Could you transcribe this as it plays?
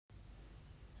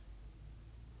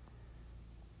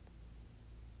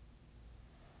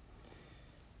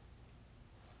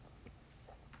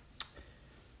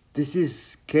This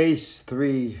is case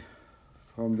 3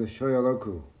 from the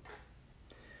Shoyoroku.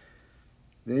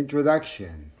 The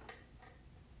introduction.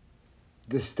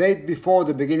 The state before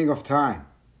the beginning of time.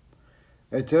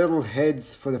 A turtle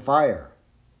heads for the fire.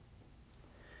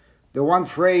 The one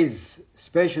phrase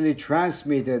specially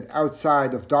transmitted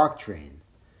outside of doctrine.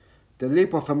 The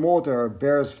lip of a mortar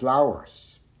bears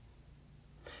flowers.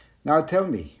 Now tell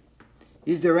me,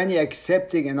 is there any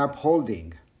accepting and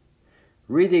upholding,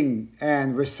 reading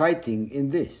and reciting in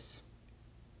this?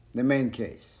 The main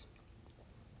case.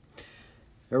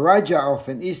 A Raja of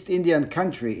an East Indian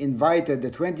country invited the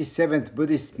 27th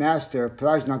Buddhist master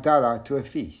Prajnatara to a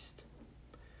feast.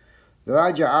 The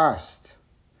Raja asked,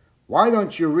 "Why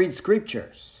don't you read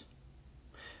scriptures?"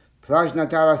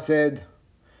 Prajnatara said,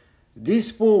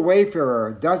 "This poor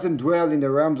wayfarer doesn't dwell in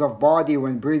the realms of body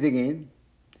when breathing in.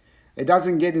 It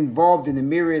doesn't get involved in the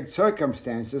myriad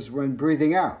circumstances when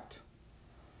breathing out.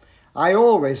 I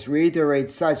always reiterate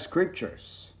such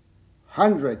scriptures,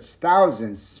 hundreds,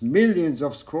 thousands, millions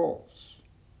of scrolls."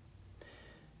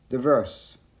 The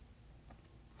verse.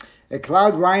 A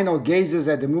cloud rhino gazes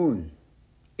at the moon,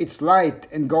 its light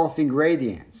engulfing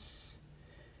radiance.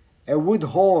 A wood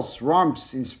horse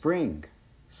romps in spring,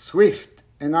 swift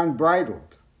and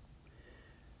unbridled.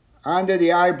 Under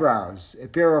the eyebrows, a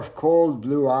pair of cold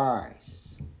blue eyes.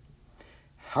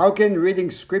 How can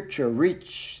reading scripture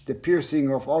reach the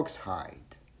piercing of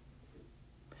oxhide?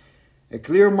 A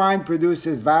clear mind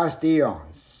produces vast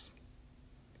eons.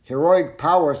 Heroic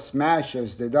power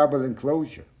smashes the double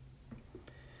enclosure.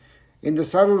 In the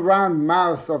subtle round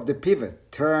mouth of the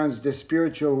pivot turns the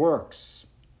spiritual works.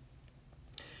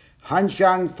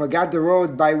 Hanshan forgot the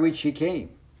road by which he came.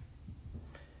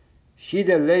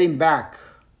 Shida led him back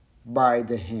by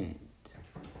the hand.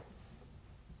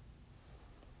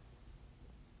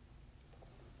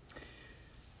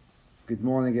 Good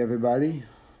morning, everybody.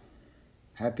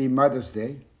 Happy Mother's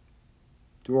Day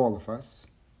to all of us.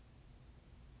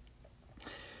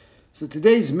 So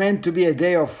today is meant to be a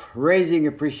day of raising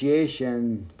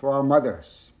appreciation for our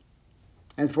mothers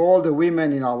and for all the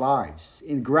women in our lives,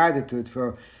 in gratitude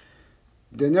for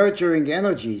the nurturing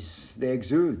energies they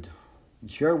exude and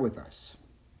share with us.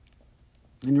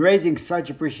 In raising such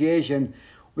appreciation,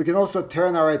 we can also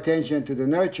turn our attention to the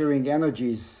nurturing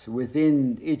energies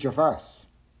within each of us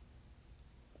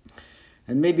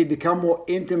and maybe become more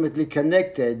intimately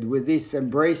connected with these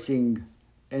embracing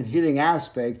and healing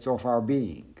aspects of our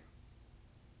being.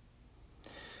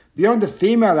 Beyond the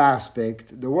female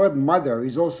aspect, the word mother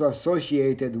is also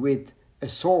associated with a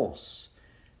source,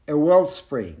 a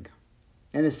wellspring,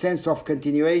 and a sense of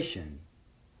continuation.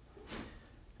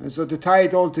 And so to tie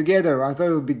it all together, I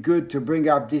thought it would be good to bring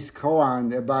up this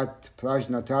koan about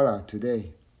Prajnatara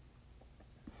today.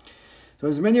 So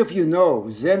as many of you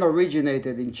know, Zen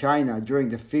originated in China during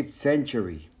the 5th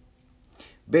century,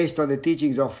 based on the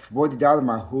teachings of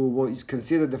Bodhidharma, who is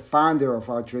considered the founder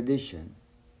of our tradition.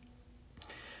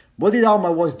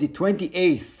 Bodhidharma was the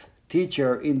 28th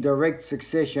teacher in direct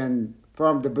succession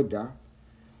from the Buddha,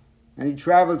 and he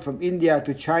traveled from India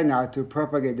to China to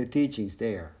propagate the teachings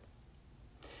there.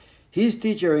 His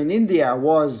teacher in India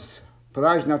was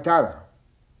Prajnatara,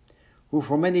 who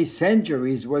for many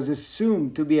centuries was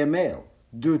assumed to be a male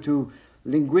due to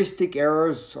linguistic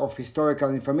errors of historical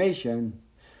information,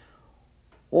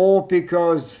 or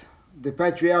because the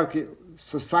patriarchal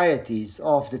societies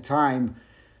of the time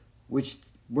which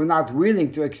were not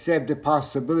willing to accept the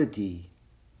possibility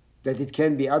that it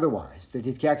can be otherwise, that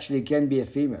it actually can be a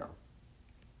female.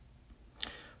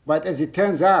 But as it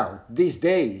turns out, these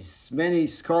days, many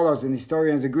scholars and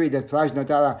historians agree that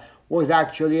Prajnatara was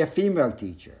actually a female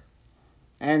teacher.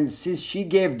 And since she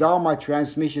gave Dharma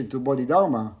transmission to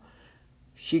Bodhidharma,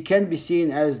 she can be seen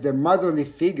as the motherly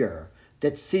figure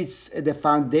that sits at the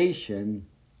foundation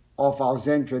of our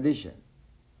Zen tradition.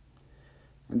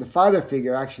 And the father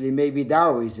figure actually may be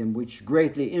Taoism, which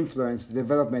greatly influenced the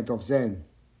development of Zen.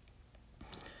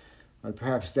 But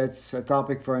perhaps that's a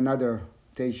topic for another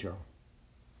Teisho.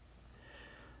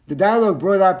 The dialogue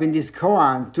brought up in this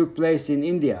koan took place in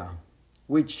India,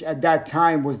 which at that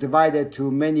time was divided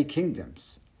to many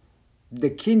kingdoms. The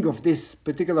king of this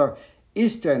particular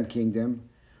Eastern kingdom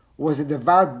was a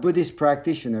devout Buddhist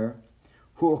practitioner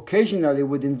who occasionally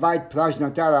would invite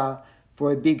Prajnatara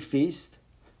for a big feast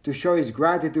to show his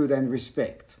gratitude and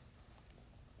respect.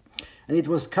 And it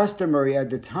was customary at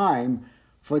the time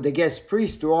for the guest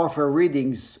priest to offer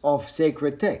readings of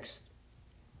sacred texts.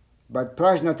 But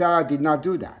Prajnatara did not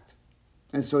do that.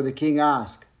 And so the king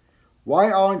asked,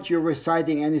 "Why aren't you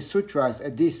reciting any sutras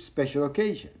at this special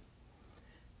occasion?"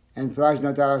 And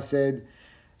Prajnatara said,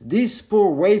 This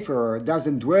poor wayfarer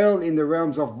doesn't dwell in the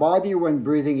realms of body when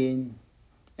breathing in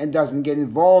and doesn't get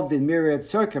involved in myriad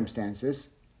circumstances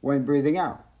when breathing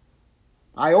out.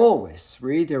 I always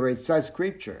reiterate such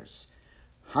scriptures,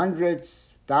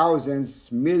 hundreds,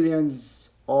 thousands, millions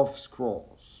of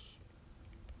scrolls.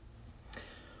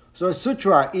 So a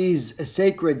sutra is a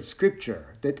sacred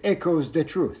scripture that echoes the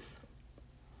truth.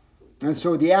 And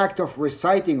so the act of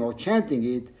reciting or chanting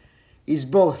it is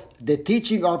both the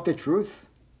teaching of the truth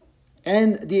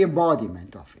and the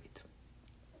embodiment of it.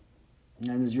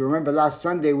 And as you remember, last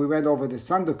Sunday we went over the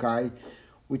Sandokai,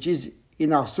 which is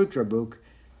in our sutra book.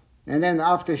 And then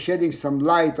after shedding some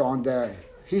light on the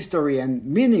history and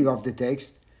meaning of the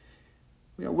text,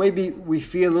 maybe we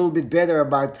feel a little bit better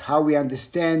about how we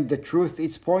understand the truth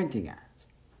it's pointing at.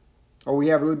 Or we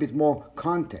have a little bit more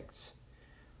context.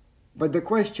 But the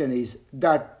question is,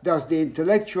 does the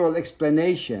intellectual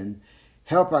explanation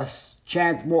help us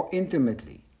chant more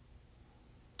intimately?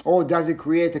 Or does it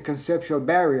create a conceptual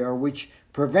barrier which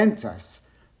prevents us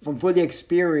from fully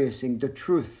experiencing the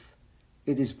truth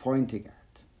it is pointing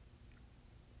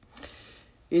at?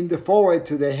 In the foreword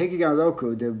to the Hekigan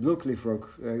Roku, the Blue Cliff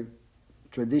Rock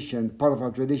tradition, part of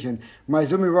our tradition,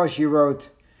 Maezumi Roshi wrote,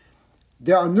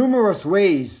 "There are numerous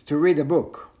ways to read a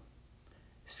book: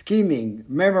 scheming,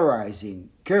 memorizing,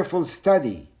 careful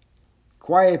study,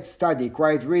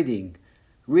 quiet reading,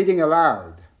 reading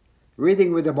aloud,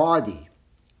 reading with the body,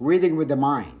 reading with the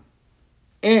mind,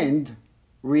 and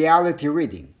reality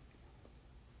reading.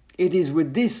 It is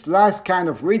with this last kind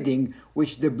of reading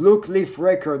which the Blue Cliff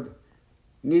record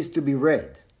needs to be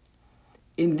read.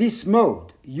 In this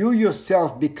mode, you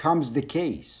yourself becomes the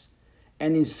case,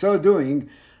 and in so doing,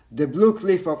 the Blue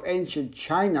Cliff of ancient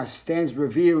China stands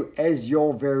revealed as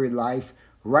your very life,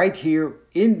 right here,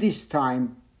 in this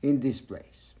time, in this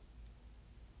place."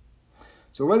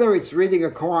 So whether it's reading a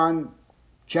koan,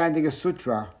 chanting a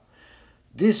sutra,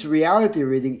 this reality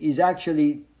reading is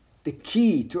actually the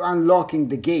key to unlocking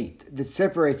the gate that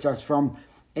separates us from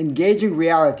engaging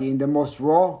reality in the most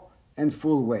raw and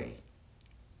full way.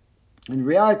 And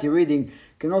reality reading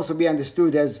can also be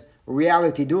understood as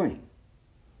reality doing.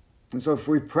 And so if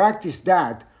we practice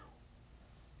that,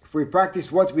 if we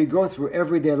practice what we go through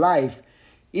everyday life,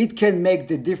 it can make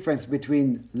the difference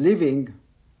between living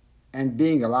and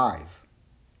being alive.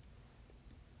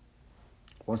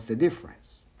 What's the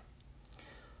difference?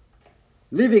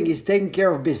 Living is taking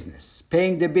care of business,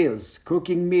 paying the bills,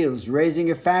 cooking meals,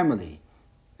 raising a family,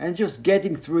 and just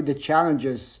getting through the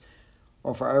challenges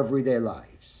of our everyday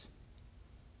lives.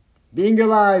 Being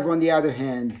alive, on the other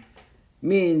hand,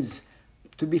 means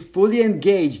to be fully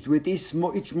engaged with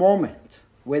each moment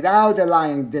without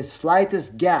allowing the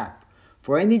slightest gap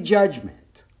for any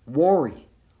judgment, worry,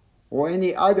 or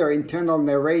any other internal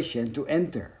narration to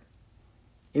enter.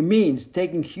 It means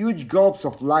taking huge gulps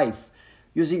of life,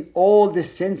 using all the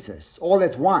senses all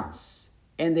at once,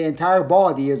 and the entire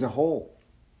body as a whole.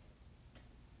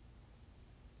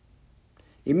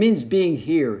 It means being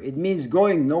here. It means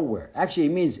going nowhere. Actually,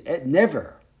 it means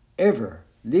never, ever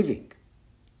living.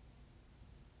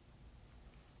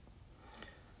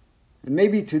 And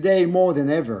maybe today more than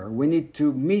ever, we need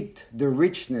to meet the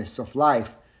richness of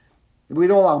life with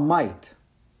all our might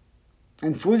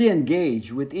and fully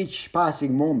engage with each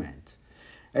passing moment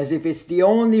as if it's the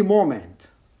only moment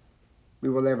we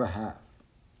will ever have.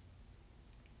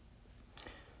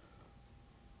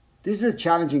 This is a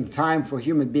challenging time for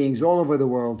human beings all over the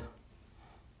world.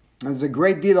 And there's a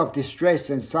great deal of distress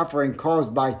and suffering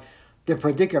caused by the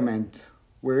predicament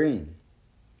we're in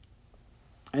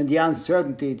and the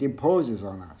uncertainty it imposes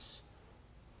on us.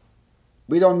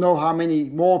 We don't know how many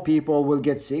more people will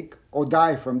get sick or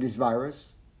die from this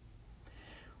virus.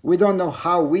 We don't know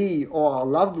how we or our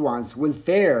loved ones will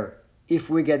fare if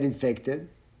we get infected.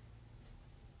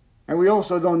 And we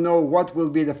also don't know what will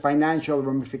be the financial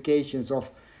ramifications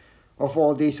of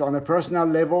all this on a personal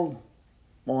level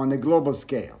or on a global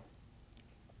scale.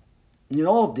 In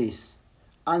all of this,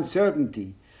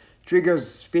 uncertainty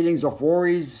triggers feelings of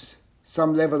worries,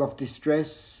 some level of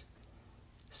distress,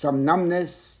 some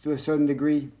numbness to a certain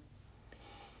degree.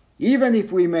 Even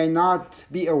if we may not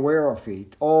be aware of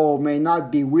it or may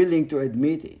not be willing to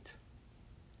admit it.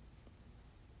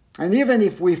 And even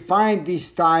if we find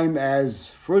this time as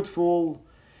fruitful,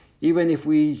 even if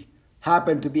we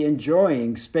happen to be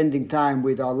enjoying spending time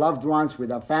with our loved ones,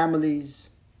 with our families,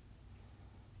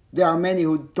 there are many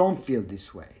who don't feel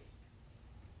this way.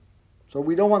 So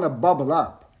we don't want to bubble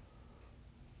up.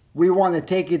 We want to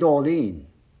take it all in.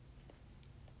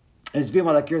 As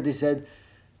Vimalakirti said,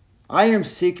 I am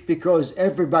sick because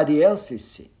everybody else is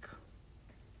sick.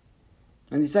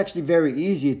 And it's actually very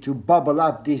easy to bubble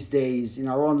up these days in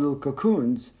our own little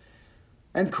cocoons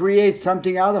and create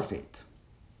something out of it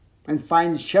and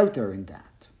find shelter in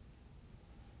that.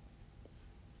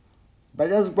 But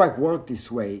it doesn't quite work this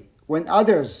way. When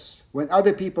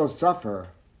other people suffer,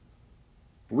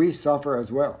 we suffer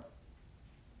as well.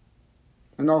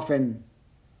 And often,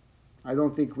 I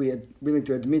don't think we are willing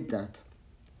to admit that.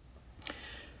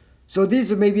 So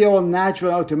these are maybe all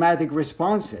natural automatic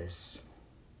responses.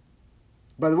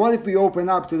 But what if we open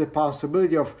up to the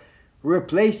possibility of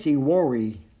replacing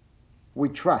worry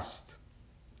with trust?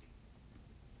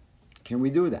 Can we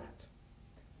do that?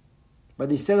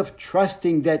 But instead of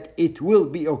trusting that it will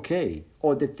be okay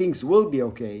or that things will be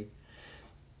okay,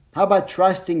 how about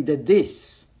trusting that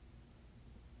this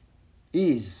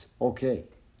is okay?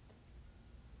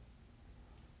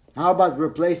 How about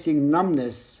replacing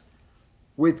numbness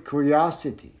with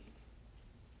curiosity?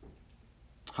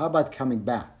 How about coming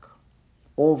back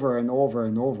over and over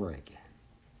and over again?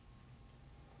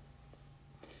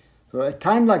 So at a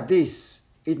time like this,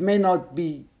 it may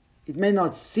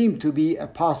not seem to be a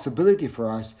possibility for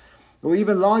us or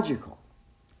even logical.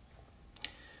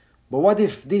 But what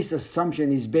if this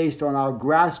assumption is based on our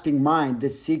grasping mind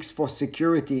that seeks for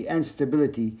security and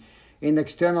stability in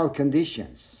external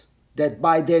conditions that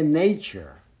by their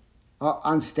nature are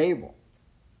unstable?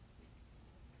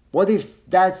 What if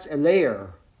that's a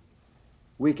layer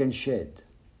we can shed?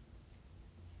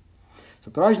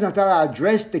 So Prajnatara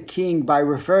addressed the king by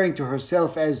referring to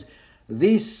herself as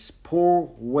this poor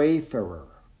wayfarer.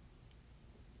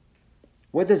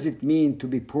 What does it mean to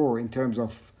be poor in terms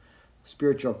of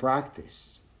spiritual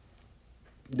practice?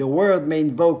 The word may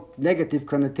invoke negative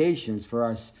connotations for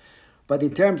us, but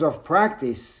in terms of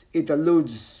practice, it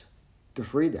alludes to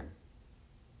freedom.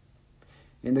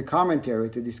 In the commentary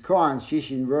to this koan,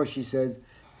 Shishin Roshi said,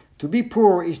 "To be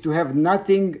poor is to have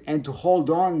nothing and to hold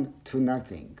on to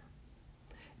nothing.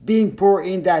 Being poor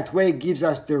in that way gives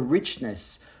us the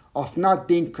richness of not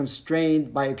being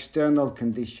constrained by external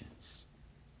conditions."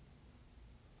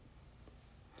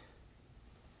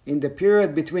 In the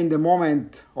period between the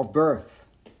moment of birth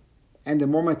and the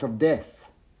moment of death,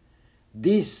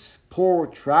 this poor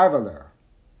traveler,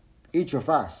 each of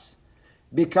us,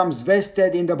 becomes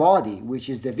vested in the body, which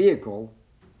is the vehicle,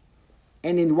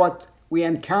 and in what we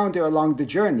encounter along the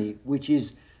journey, which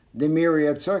is the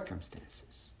myriad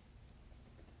circumstances.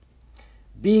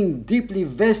 Being deeply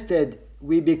vested,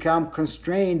 we become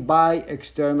constrained by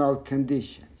external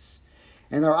conditions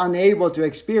and are unable to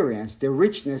experience the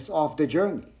richness of the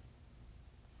journey.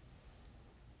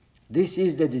 This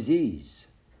is the disease,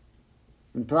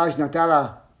 and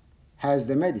Prajnatara has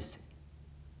the medicine.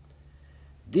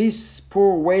 This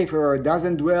poor wayfarer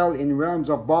doesn't dwell in realms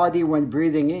of body when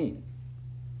breathing in.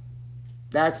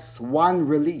 That's one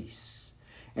release.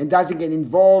 And doesn't get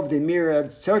involved in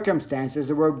myriad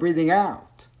circumstances when breathing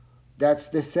out. That's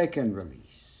the second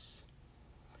release.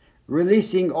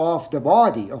 Releasing of the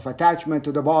body, of attachment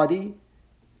to the body,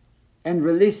 and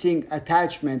releasing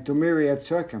attachment to myriad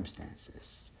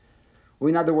circumstances. Or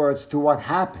in other words, to what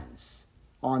happens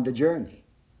on the journey.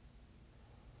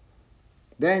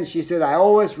 Then she said, "I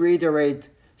always reiterate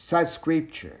such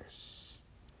scriptures.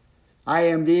 I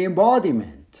am the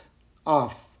embodiment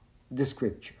of the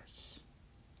scriptures.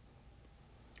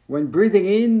 When breathing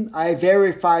in, I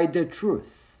verify the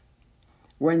truth.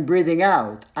 When breathing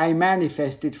out, I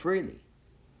manifest it freely.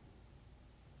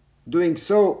 Doing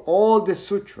so, all the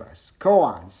sutras,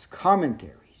 koans,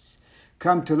 commentaries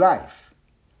come to life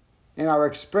and are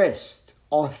expressed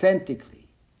authentically.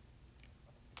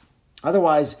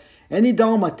 Otherwise, any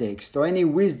Dharma text or any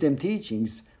wisdom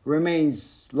teachings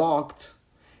remains locked,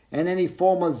 and any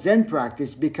formal Zen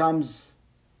practice becomes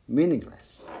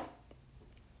meaningless."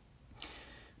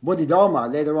 Bodhidharma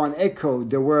later on echoed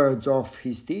the words of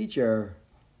his teacher,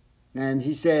 and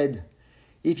he said,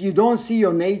 "If you don't see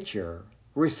your nature,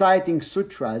 reciting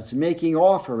sutras, making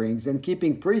offerings, and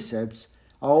keeping precepts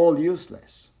are all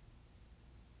useless."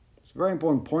 It's a very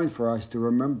important point for us to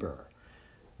remember,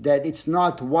 that it's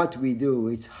not what we do,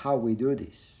 it's how we do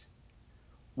this.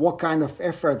 What kind of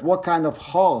effort, what kind of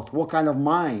heart, what kind of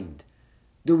mind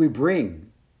do we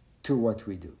bring to what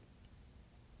we do?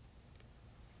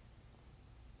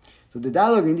 So the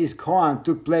dialogue in this koan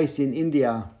took place in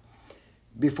India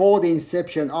before the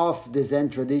inception of the Zen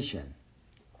tradition.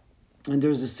 And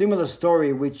there's a similar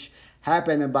story which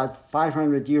happened about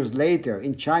 500 years later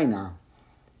in China,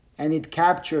 and it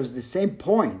captures the same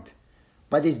point,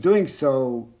 but is doing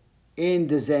so in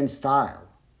the Zen style.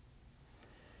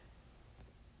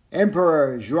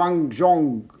 Emperor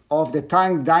Xuanzong of the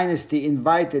Tang dynasty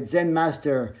invited Zen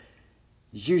master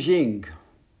Zhu Jing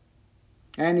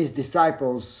and his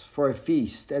disciples for a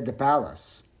feast at the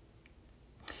palace.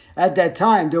 At that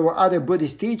time, there were other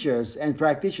Buddhist teachers and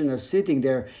practitioners sitting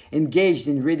there engaged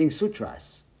in reading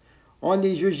sutras.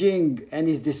 Only Zhu Jing and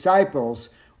his disciples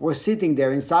were sitting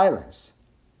there in silence.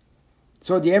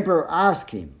 So the emperor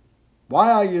asked him,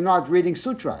 "Why are you not reading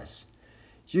sutras?"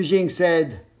 Zhu Jing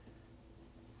said,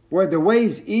 "Where the way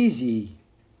is easy,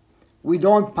 we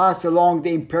don't pass along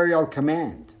the imperial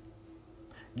command.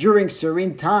 During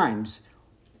serene times,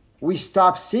 we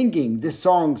stop singing the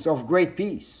songs of great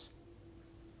peace."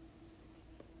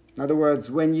 In other words,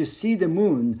 when you see the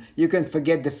moon, you can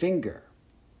forget the finger.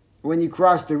 When you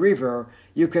cross the river,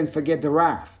 you can forget the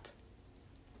raft.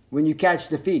 When you catch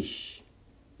the fish,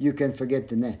 you can forget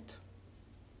the net.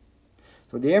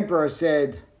 So the emperor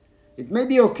said, "It may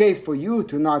be okay for you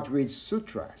to not read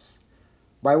sutras,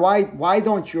 but why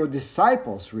don't your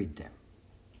disciples read them?"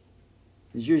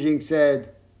 Zhu Jing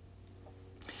said,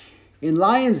 "In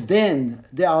lion's den,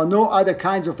 there are no other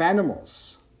kinds of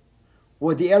animals.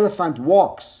 Where the elephant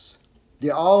walks,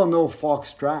 there are no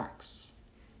fox tracks."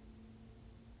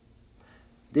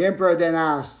 The emperor then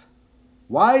asked,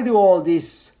 "Why do all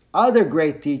these other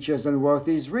great teachers and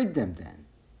worthies read them then?"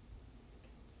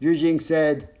 Zhu Jing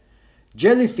said,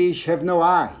 "Jellyfish have no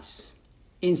eyes.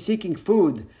 In seeking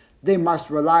food, they must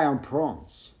rely on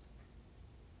prawns."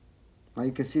 Now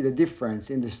you can see the difference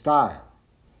in the style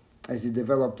as it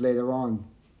developed later on.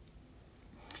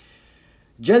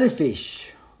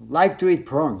 Jellyfish like to eat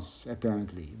prawns,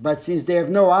 apparently, but since they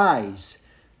have no eyes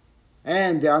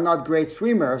and they are not great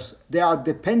swimmers, they are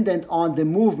dependent on the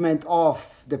movement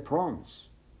of the prawns.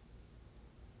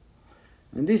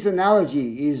 And this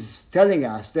analogy is telling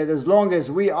us that as long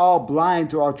as we are blind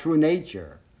to our true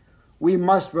nature, we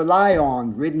must rely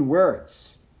on written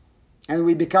words, and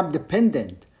we become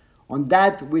dependent on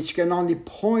that which can only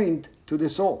point to the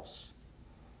source.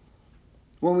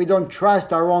 When we don't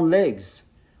trust our own legs,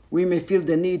 we may feel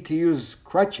the need to use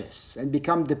crutches and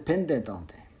become dependent on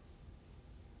them.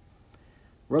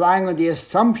 Relying on the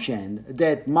assumption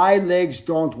that my legs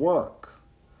don't work,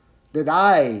 that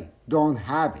I don't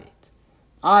have it,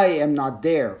 I am not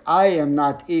there, I am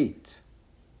not it.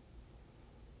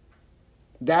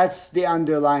 That's the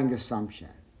underlying assumption.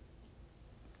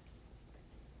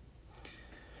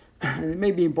 And it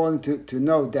may be important to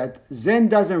note that Zen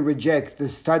doesn't reject the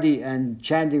study and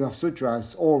chanting of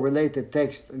sutras or related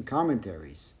texts and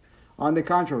commentaries. On the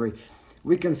contrary,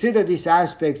 we consider these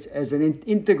aspects as an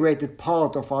integrated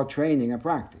part of our training and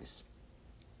practice.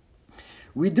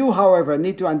 We do, however,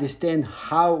 need to understand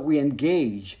how we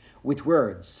engage with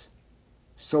words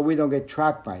so we don't get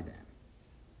trapped by them.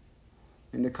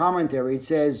 In the commentary it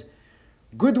says,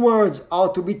 "Good words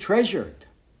are to be treasured,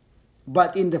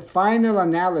 but in the final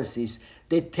analysis,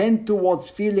 they tend towards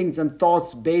feelings and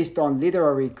thoughts based on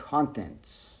literary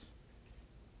contents."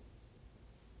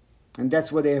 And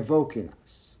that's what they evoke in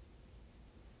us.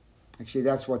 Actually,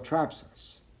 that's what traps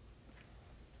us.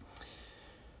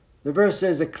 The verse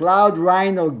says, "A cloud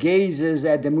rhino gazes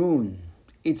at the moon,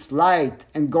 its light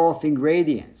engulfing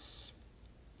radiance.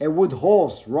 A wood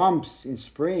horse romps in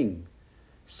spring,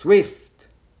 swift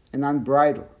and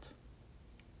unbridled."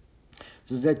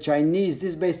 This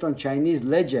is based on Chinese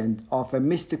legend of a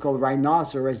mystical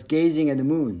rhinoceros gazing at the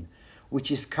moon,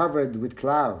 which is covered with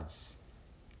clouds.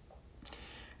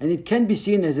 And it can be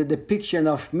seen as a depiction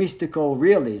of mystical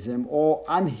realism or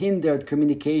unhindered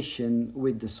communication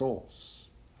with the source,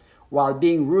 while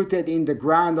being rooted in the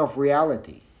ground of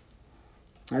reality.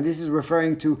 And this is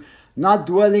referring to not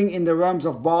dwelling in the realms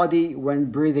of body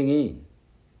when breathing in,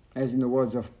 as in the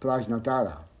words of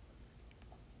Prajnatara.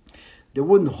 The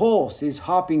wooden horse is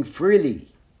hopping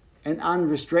freely and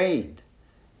unrestrained,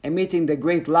 emitting the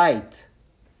great light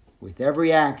with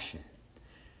every action.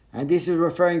 And this is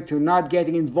referring to not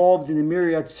getting involved in the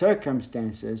myriad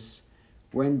circumstances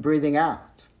when breathing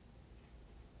out.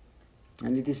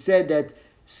 And it is said that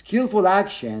skillful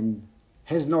action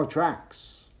has no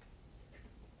tracks.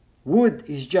 Wood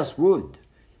is just wood.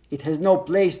 It has no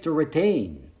place to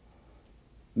retain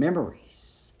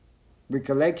memories,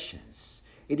 recollections.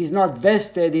 It is not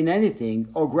vested in anything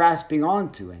or grasping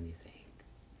onto anything.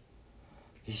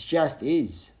 It just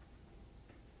is.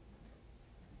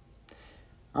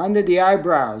 Under the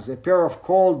eyebrows, a pair of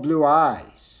cold blue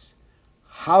eyes.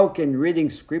 How can reading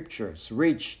scriptures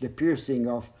reach the piercing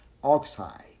of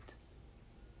oxhide?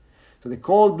 So the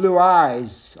cold blue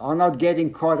eyes are not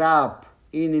getting caught up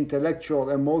in intellectual,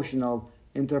 emotional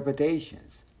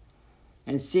interpretations.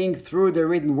 And seeing through the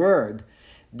written word,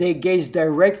 they gaze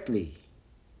directly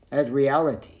at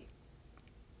reality.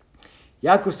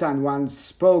 Yakusan once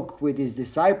spoke with his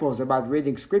disciples about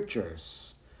reading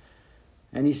scriptures.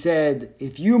 And he said,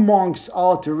 if you monks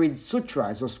are to read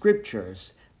sutras or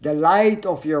scriptures, the light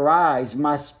of your eyes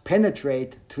must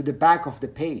penetrate to the back of the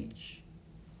page.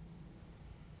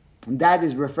 And that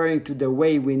is referring to the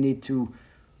way we need to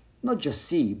not just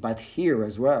see, but hear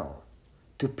as well,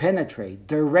 to penetrate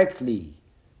directly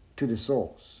to the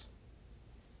source.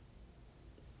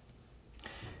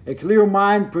 A clear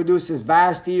mind produces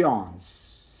vast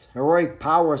eons. Heroic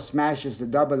power smashes the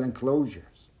double enclosures.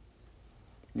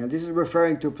 Now, this is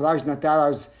referring to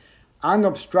Prajnatara's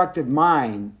unobstructed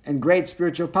mind and great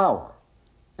spiritual power.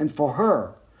 And for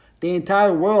her, the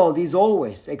entire world is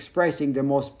always expressing the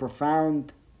most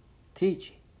profound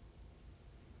teaching.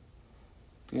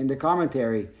 In the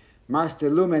commentary, Master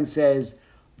Lumen says,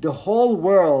 the whole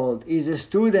world is a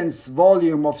student's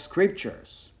volume of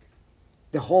scriptures.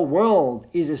 The whole world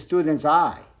is a student's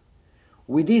eye.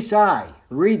 With this eye,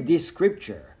 read this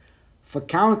scripture for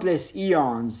countless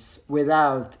eons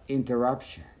without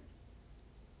interruption.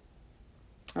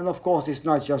 And of course, it's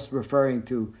not just referring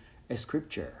to a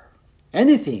scripture.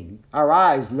 Anything our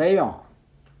eyes lay on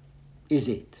is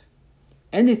it.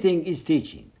 Anything is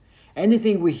teaching.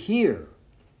 Anything we hear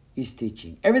is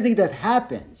teaching. Everything that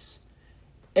happens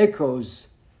echoes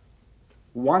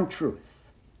one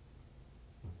truth,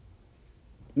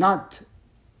 not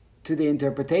to the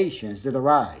interpretations that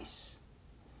arise,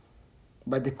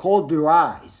 but the cold blue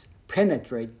eyes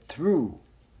penetrate through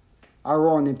our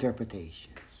own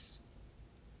interpretations.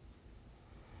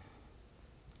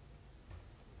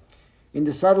 In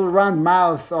the subtle round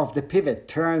mouth of the pivot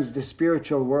turns the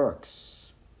spiritual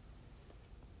works.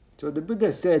 So the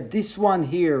Buddha said, this one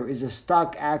here is a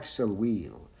stock axle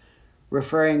wheel,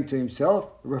 referring to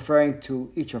himself, referring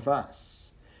to each of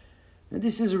us. And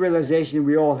this is a realization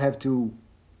we all have to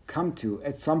come to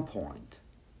at some point.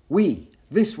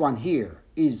 This one here,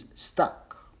 is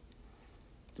stuck.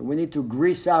 So we need to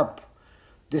grease up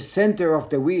the center of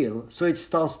the wheel so it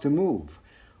starts to move.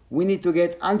 We need to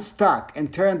get unstuck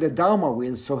and turn the Dharma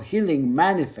wheel so healing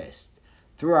manifests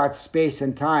throughout space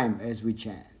and time as we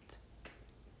chant.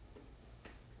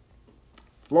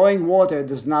 Flowing water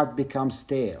does not become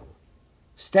stale.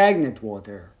 Stagnant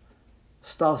water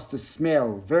starts to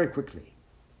smell very quickly.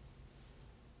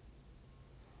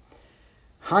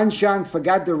 Hanshan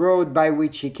forgot the road by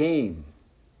which he came.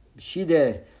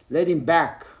 Shida led him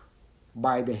back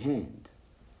by the hand.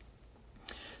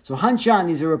 So Hanshan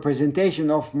is a representation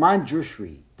of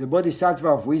Manjushri, the bodhisattva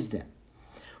of wisdom,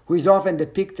 who is often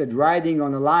depicted riding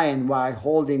on a lion while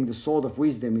holding the sword of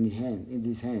wisdom in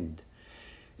his hand.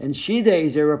 And Shida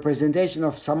is a representation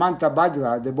of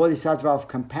Samantabhadra, the bodhisattva of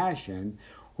compassion,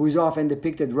 who is often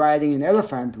depicted riding an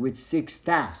elephant with 6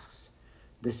 tasks,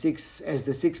 the six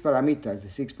paramitas, the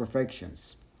 6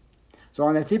 perfections. So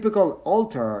on a typical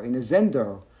altar in a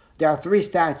zendo, there are 3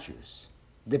 statues.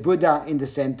 The Buddha in the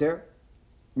center,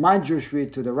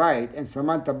 Manjushri to the right, and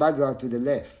Samantabhadra to the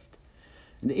left.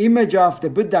 And the image of the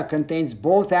Buddha contains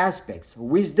both aspects,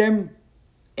 wisdom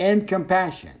and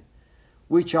compassion,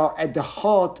 which are at the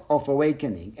heart of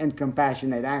awakening and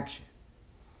compassionate action.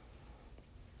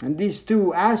 And these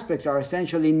 2 aspects are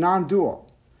essentially non-dual,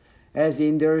 as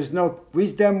in there is no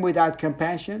wisdom without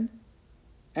compassion,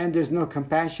 and there's no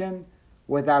compassion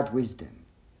without wisdom.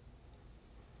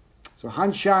 So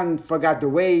Hanshan forgot the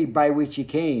way by which he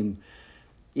came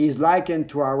is likened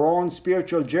to our own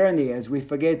spiritual journey as we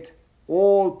forget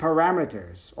all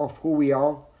parameters of who we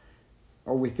are,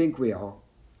 or we think we are,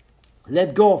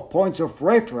 let go of points of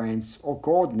reference or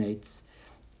coordinates,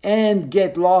 and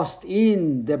get lost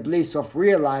in the bliss of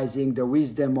realizing the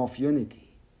wisdom of unity,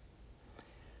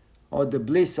 or the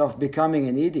bliss of becoming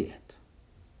an idiot.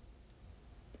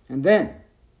 And then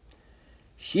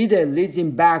Shida leads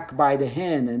him back by the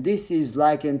hand, and this is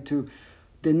likened to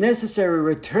the necessary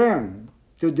return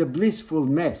to the blissful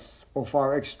mess of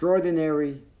our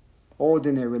extraordinary,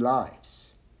 ordinary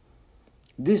lives.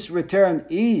 This return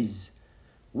is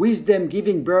wisdom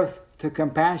giving birth to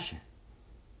compassion,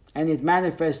 and it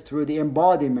manifests through the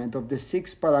embodiment of the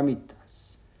 6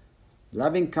 paramitas,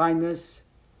 loving kindness,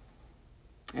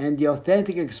 and the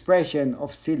authentic expression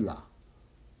of sila,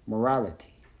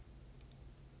 morality.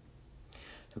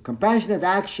 So compassionate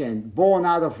action born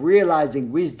out of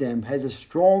realizing wisdom has a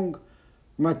strong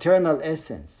maternal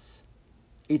essence.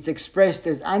 It's expressed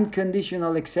as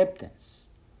unconditional acceptance,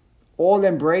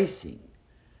 all-embracing,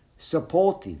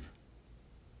 supportive,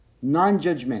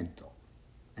 non-judgmental,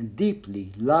 and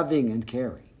deeply loving and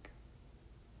caring.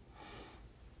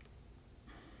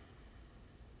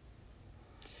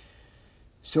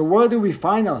 So where do we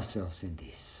find ourselves in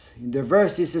this? In the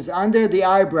verse it says, under the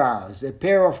eyebrows, a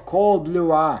pair of cold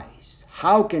blue eyes.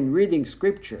 How can reading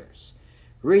scriptures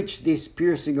reach this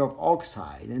piercing of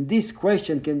oxide? And this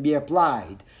question can be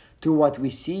applied to what we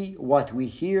see, what we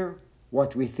hear,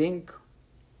 what we think.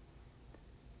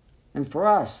 And for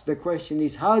us, the question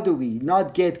is, how do we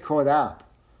not get caught up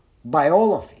by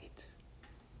all of it?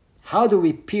 How do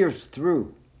we pierce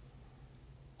through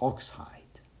oxide?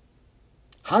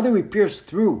 How do we pierce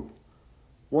through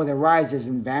what arises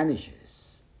and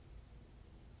vanishes?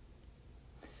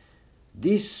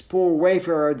 This poor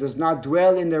wayfarer does not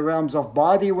dwell in the realms of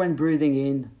body when breathing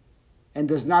in, and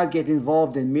does not get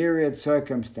involved in myriad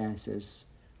circumstances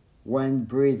when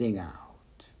breathing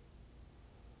out.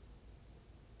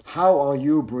 How are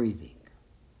you breathing?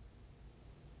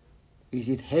 Is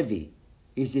it heavy?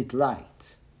 Is it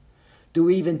light? Do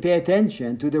we even pay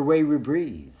attention to the way we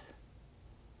breathe?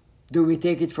 Do we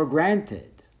take it for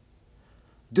granted?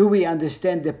 Do we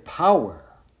understand the power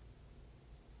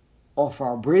of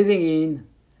our breathing in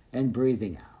and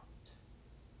breathing out?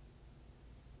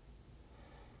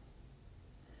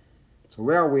 So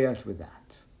where are we at with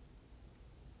that?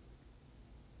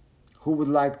 Who would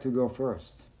like to go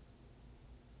first?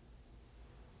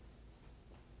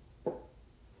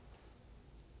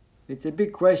 It's a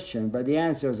big question, but the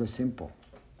answers are simple.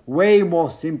 Way more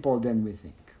simple than we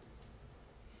think.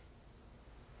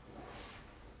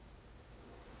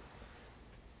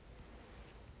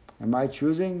 Am I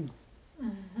choosing?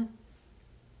 Mm-hmm.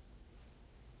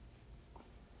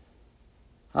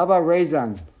 How about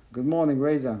Rezan? Good morning,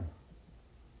 Rezan.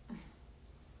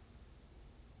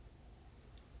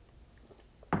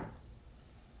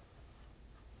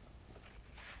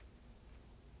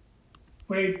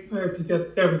 Wait, I have to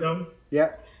get, there we go.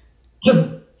 Yeah.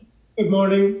 Good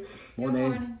morning. Good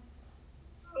morning.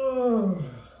 Oh,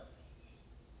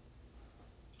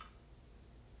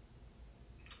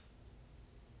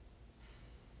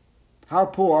 How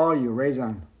poor are you,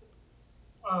 Rezan?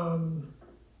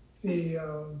 the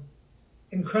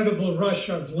incredible rush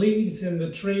of leaves in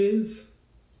the trees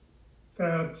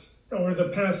that over the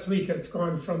past week it's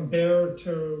gone from bare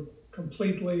to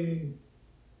completely,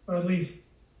 or at least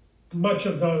much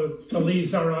of the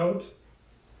leaves are out,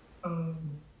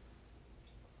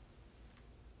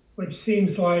 which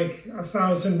seems like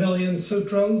 1,000,000,000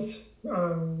 sutras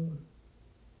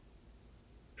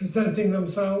presenting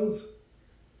themselves.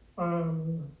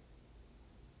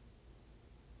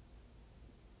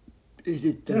 Is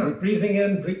it? Breathing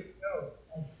in, breathing out.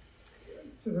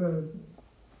 I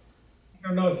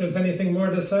don't know if there's anything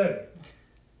more to say.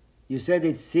 You said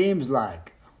it seems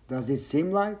like. Does it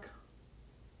seem like?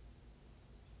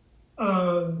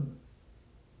 Well,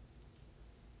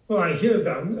 I hear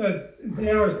them. They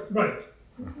are right.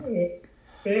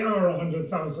 They are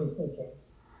 100,000 sutras.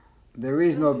 There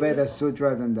is no better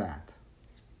sutra than that.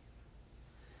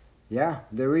 Yeah,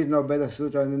 there is no better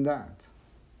sutra than that.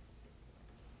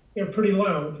 They're pretty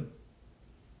loud.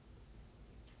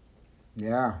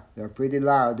 Yeah, they're pretty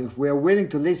loud. If we're willing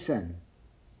to listen,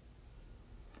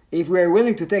 if we're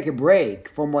willing to take a break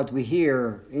from what we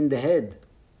hear in the head,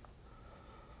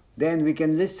 then we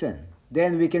can listen,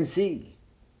 then we can see.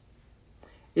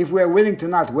 If we're willing to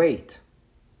not wait.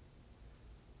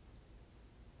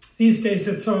 These days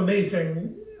it's so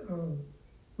amazing.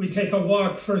 We take a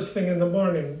walk first thing in the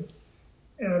morning,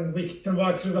 and we can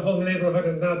walk through the whole neighborhood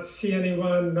and not see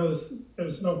anyone.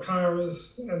 There's no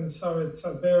cars, and so it's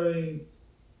a very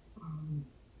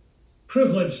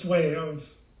privileged way of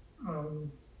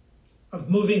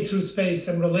moving through space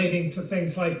and relating to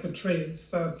things like the trees.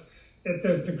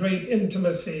 There's the great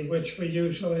intimacy which we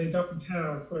usually don't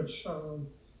have, which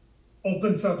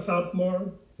opens us up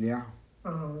more. Yeah.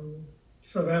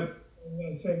 So that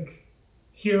I think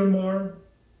hear more.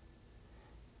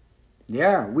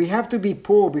 Yeah, we have to be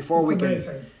poor before It's we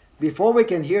amazing. can. Before we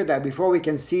can hear that, before we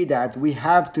can see that, we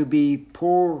have to be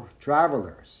poor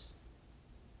travelers.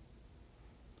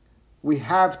 We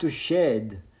have to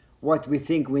shed what we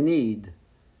think we need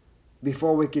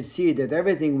before we can see that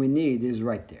everything we need is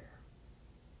right there.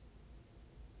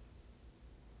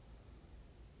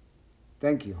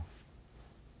 Thank you.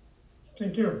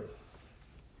 Thank you.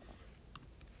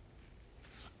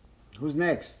 Who's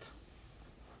next?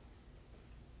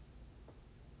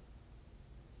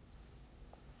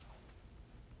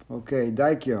 Okay,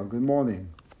 Daikyo, good morning.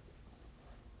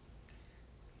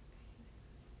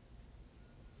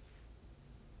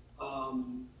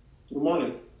 Good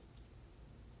morning.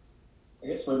 I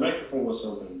guess my microphone was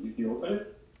open. Did you open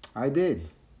it? I did.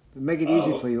 To make it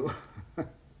easy Oh. for you. Thank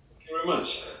you very much.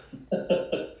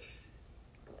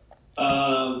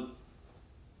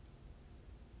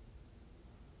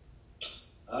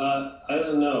 I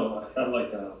don't know. I have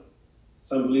like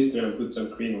some blister and put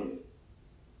some cream on it.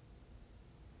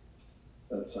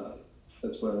 That's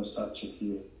That's what I was touching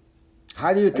here.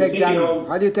 How do you I take think, you down? know,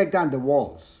 How do you take down the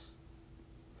walls?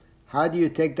 How do you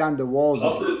take down the walls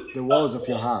of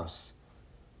your house?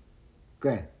 Go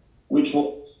ahead. which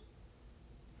one?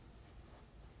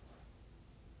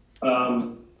 Um,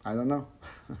 I don't know.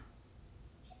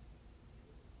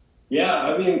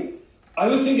 yeah, I mean, I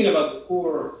was thinking about the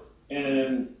poor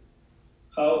and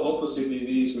how opposite it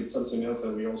is with something else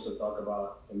that we also talk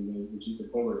about, which is the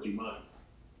poverty mind.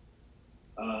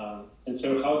 And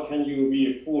so, how can you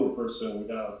be a poor person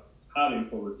without having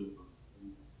poverty mind?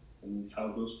 And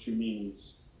how those two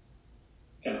meanings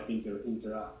kind of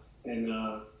interact. And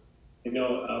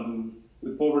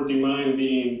the poverty mind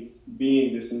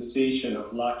being the sensation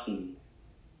of lacking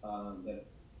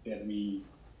that we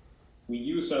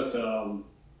use as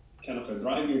kind of a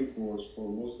driving force for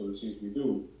most of the things we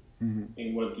do,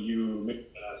 in what you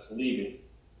make as living,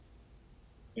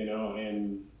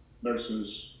 and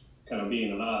versus kind of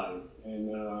being alive.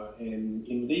 And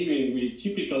in living, we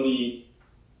typically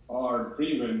are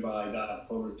driven by that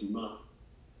poverty mind.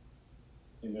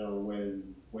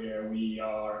 Where we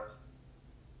are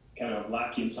kind of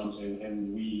lacking something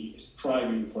and we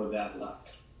striving for that lack.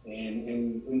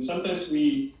 And sometimes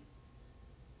we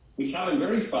haven't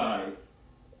verified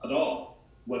at all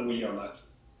when we are lacking.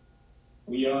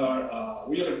 We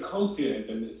are confident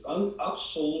and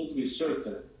absolutely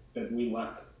certain that we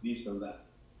lack this or that.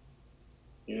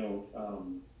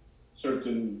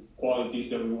 Certain qualities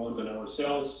that we want in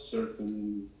ourselves,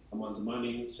 certain amount of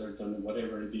money, certain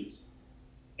whatever it is.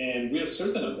 And we are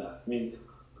certain of that. I mean,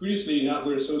 curiously enough,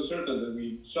 we're so certain that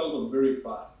we seldom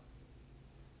verify.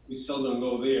 We seldom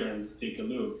go there and take a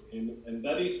look. And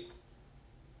that is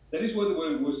what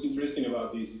was interesting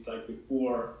about this. It's like the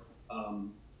poor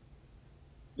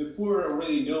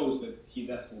already knows that he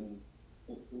doesn't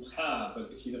have,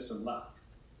 but he doesn't lack.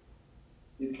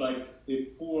 It's like the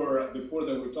poor that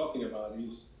we're talking about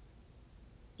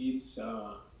it's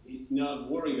not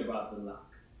worried about the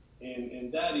lack.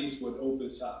 And that is what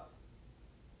opens up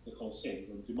the whole thing,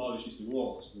 what demolishes the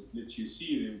walls, what lets you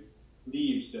see the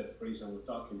leaves that Grayson was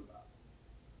talking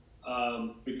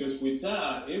about. Because with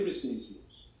that, everything is yours.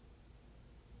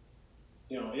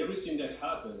 Everything that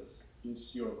happens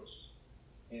is yours.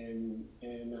 And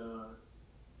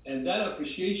that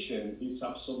appreciation is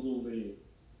absolutely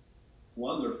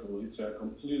wonderful. It's a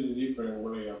completely different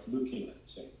way of looking at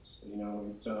things.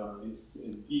 It's a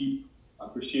deep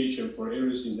appreciation for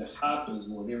everything that happens,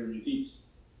 whatever it is,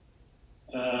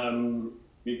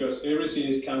 because everything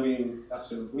is coming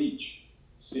as a rich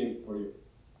thing for you.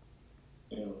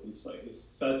 It's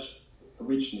such a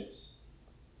richness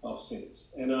of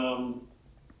things. And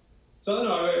so I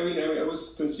don't know. I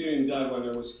was considering that when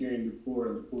I was hearing the poor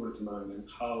and the poverty mind, and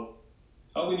how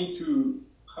we need to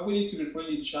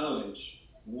really challenge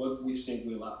what we think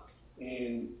we lack,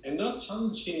 and not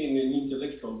challenging in an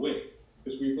intellectual way.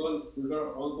 Because we're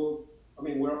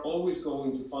always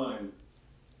going to find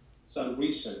some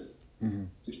reason to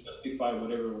justify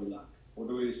whatever we lack,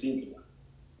 whatever we think we lack.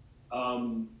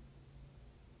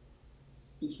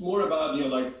 It's more about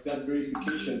like that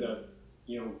verification that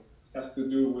has to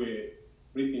do with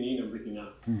breathing in and breathing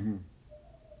out,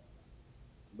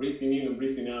 breathing in and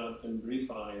breathing out, and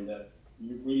verifying that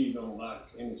you really don't lack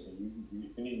anything. You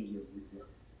breathing in, you're breathing out,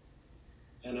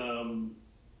 and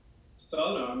so I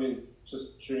don't know. I mean,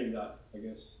 just sharing that, I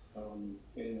guess. I don't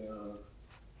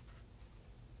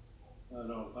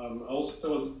know. I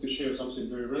also wanted to share something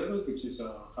very relevant, which is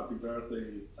happy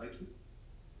birthday, Taiki.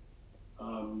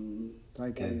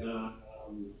 And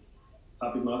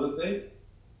happy Mother's Day.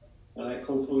 And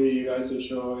hopefully you guys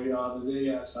enjoy the day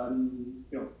as I'm,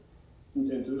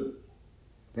 intend to do.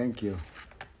 Thank you.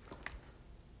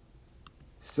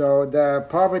 So the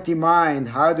poverty mind,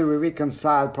 how do we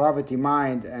reconcile poverty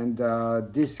mind and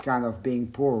this kind of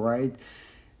being poor, right?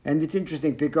 And it's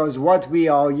interesting because what we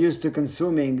are used to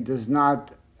consuming does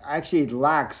not, actually it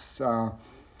lacks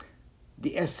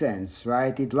the essence,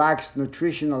 right? It lacks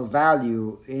nutritional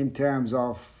value in terms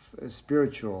of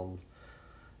spiritual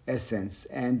essence.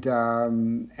 And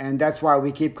that's why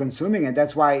we keep consuming it.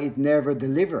 That's why it never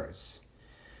delivers.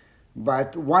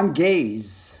 But one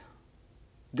gaze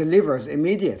delivers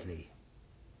immediately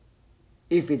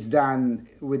if it's done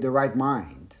with the right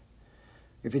mind.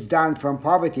 If it's done from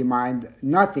poverty mind,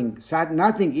 nothing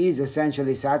is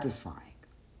essentially satisfying,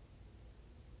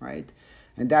 right?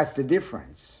 And that's the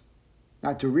difference.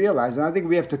 Not to realize, and I think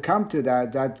we have to come to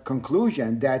that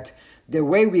conclusion that the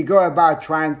way we go about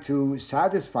trying to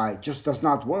satisfy just does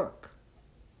not work.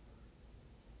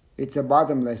 It's a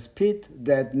bottomless pit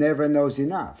that never knows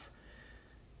enough.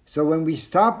 So when we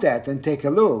stop that and take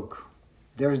a look,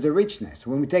 There's the richness.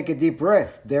 When we take a deep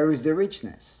breath, there is the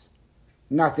richness.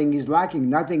 Nothing is lacking,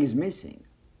 nothing is missing.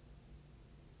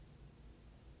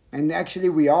 And actually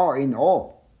we are in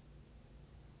awe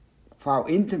of how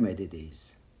intimate it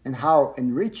is and how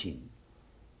enriching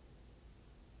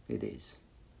it is.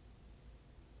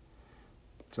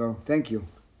 So thank you.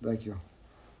 Thank you.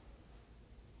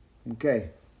 Okay,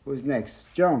 who's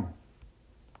next? Joan.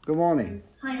 Good morning.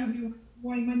 Hi, everyone. Good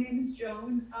morning. My name is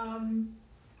Joan.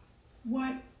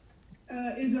 What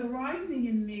is arising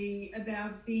in me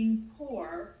about being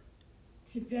poor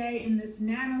today in this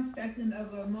nanosecond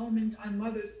of a moment on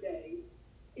Mother's Day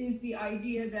is the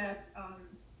idea that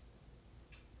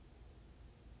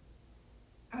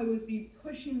I would be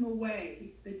pushing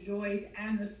away the joys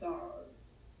and the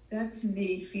sorrows. That to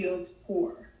me feels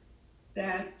poor.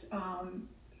 That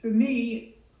for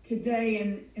me,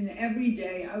 today and every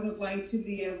day, I would like to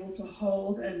be able to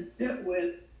hold and sit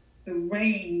with the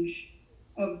range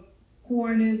of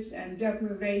poorness and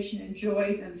deprivation and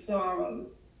joys and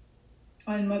sorrows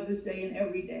on Mother's Day and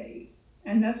every day.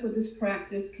 And that's what this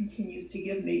practice continues to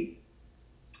give me.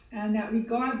 And that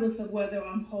regardless of whether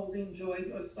I'm holding joys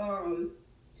or sorrows,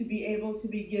 to be able to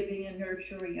be giving and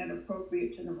nurturing and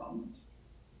appropriate to the moment.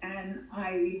 And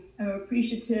I am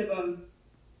appreciative of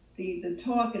the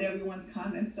talk and everyone's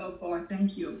comments so far.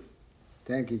 Thank you.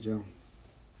 Thank you, Joan.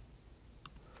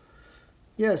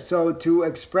 Yeah, so to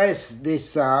express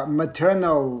this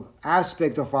maternal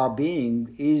aspect of our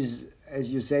being is,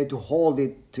 as you say, to hold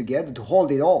it together, to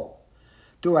hold it all,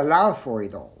 to allow for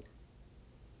it all.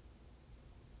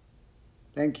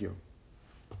 Thank you.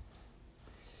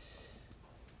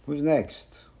 Who's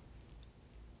next?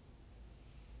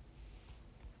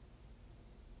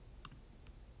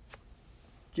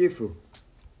 Jifu.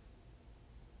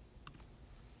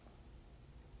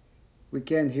 We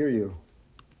can't hear you.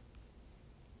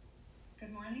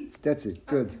 Good morning. That's it.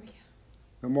 Good.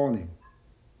 Good morning.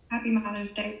 Happy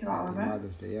Mother's Day to all of us.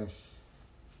 Mother's Day, yes.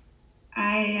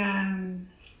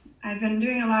 I've been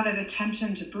doing a lot of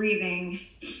attention to breathing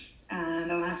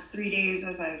the last 3 days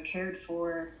as I've cared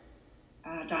for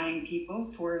dying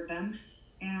people, 4 of them,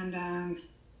 and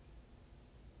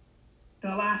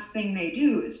the last thing they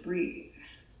do is breathe.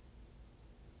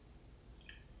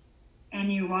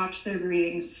 And you watch their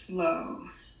breathing slow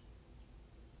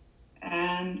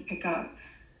and pick up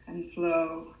and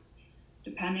slow,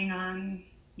 depending on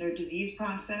their disease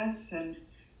process, and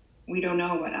we don't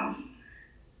know what else.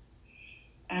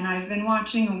 And I've been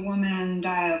watching a woman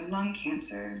die of lung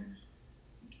cancer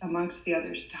amongst the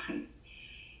others dying.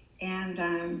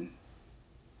 And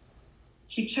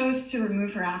she chose to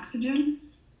remove her oxygen.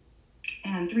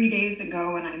 And 3 days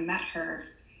ago when I met her,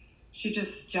 she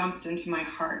just jumped into my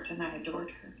heart and I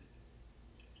adored her.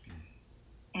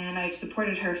 And I've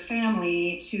supported her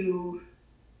family to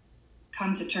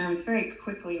come to terms very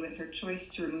quickly with her choice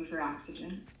to remove her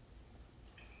oxygen.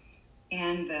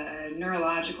 And the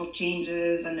neurological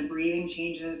changes and the breathing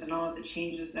changes and all of the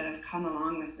changes that have come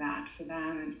along with that for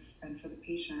them and for the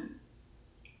patient.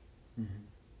 Mm-hmm.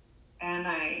 And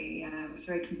I was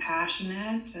very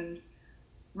compassionate and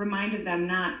reminded them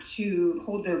not to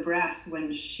hold their breath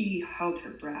when she held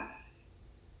her breath,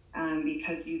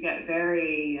 because you get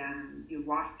very,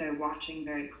 they're watching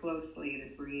very closely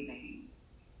the breathing,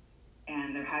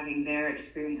 and they're having their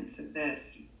experience of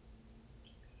this.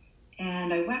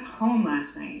 And I went home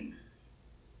last night,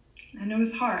 and it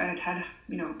was hard. I'd had,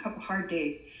 a couple hard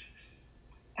days,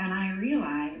 and I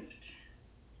realized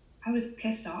I was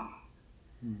pissed off.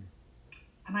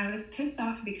 And I was pissed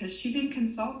off because she didn't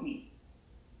consult me.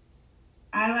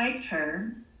 I liked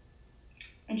her,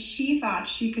 and she thought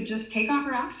she could just take off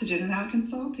her oxygen without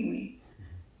consulting me.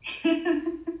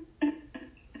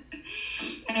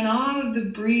 And all of the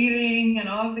breathing and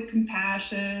all of the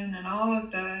compassion and all of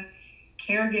the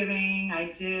caregiving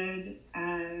I did,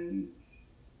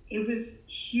 it was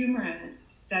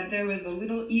humorous that there was a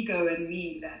little ego in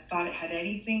me that thought it had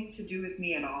anything to do with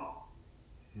me at all.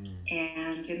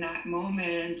 And in that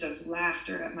moment of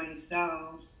laughter at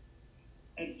myself,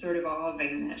 it sort of all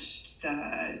vanished.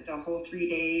 The whole 3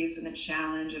 days and the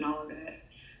challenge and all of it,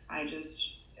 I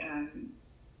just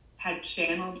had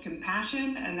channeled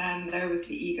compassion, and then there was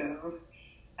the ego,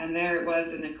 and there it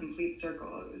was in a complete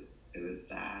circle. It was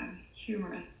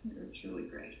humorous. It was really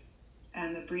great,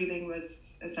 and the breathing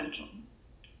was essential.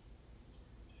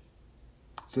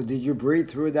 So did you breathe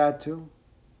through that too?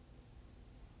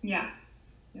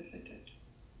 Yes, I did.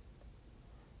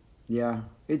 Yeah,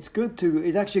 it's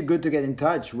actually good to get in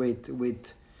touch with,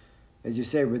 as you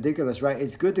say, ridiculous, right?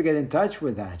 It's good to get in touch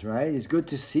with that, right? It's good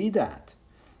to see that.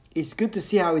 It's good to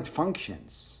see how it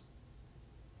functions.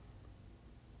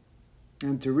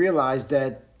 And to realize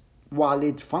that while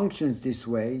it functions this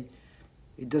way,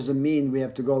 it doesn't mean we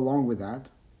have to go along with that.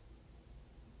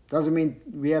 Doesn't mean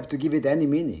we have to give it any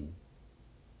meaning.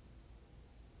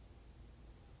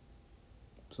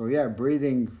 So yeah,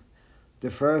 breathing, the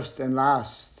first and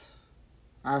last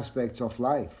aspects of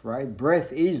life, right?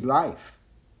 Breath is life.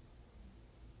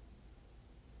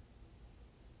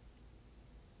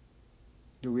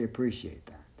 Do we appreciate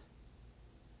that?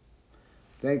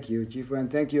 Thank you, Chifu,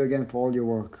 and thank you again for all your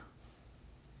work.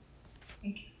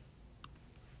 Thank you.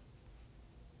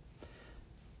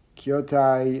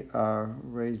 Kyotai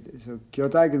raised. So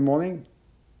Kyotai, good morning.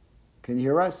 Can you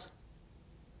hear us?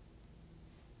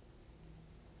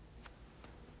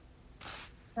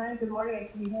 Hi, good morning.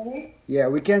 Can you hear me? Yeah,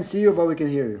 we can't see you, but we can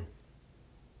hear you.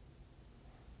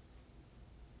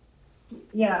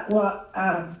 Yeah, well,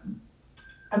 I'm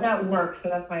at work, so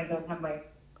that's why I don't have my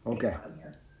Okay. on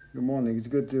here. Good morning. It's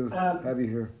good to have you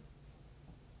here.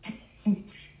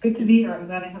 Good to be here. I'm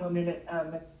glad I have a minute.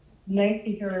 It's nice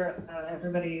to hear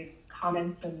everybody's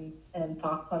comments and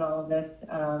thoughts on all of this.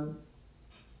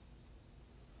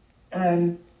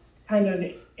 And kind of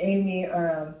Amy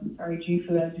or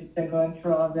Jifu, as you've been going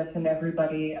through all of this, and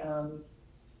everybody,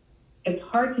 it's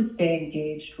hard to stay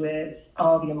engaged with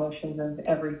all the emotions of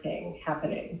everything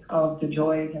happening, all of the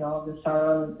joys and all of the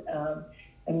sorrows,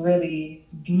 and really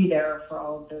be there for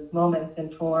all of those moments.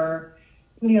 And for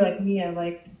somebody like me, I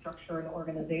like structure and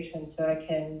organization, so I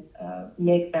can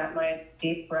make that my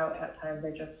escape route at times.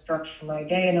 I just structure my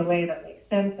day in a way that makes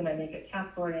sense, and I make it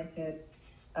task-oriented.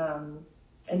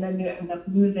 And then you end up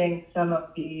losing some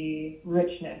of the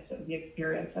richness of the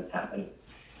experience that's happening.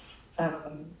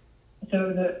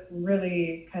 So the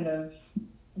really kind of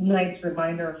nice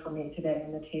reminder for me today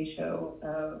in the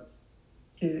Teisho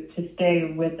to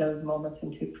stay with those moments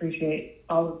and to appreciate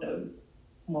all of those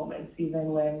moments,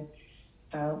 even when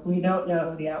we don't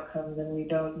know the outcomes and we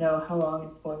don't know how long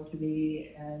it's going to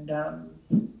be. And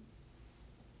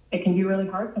it can be really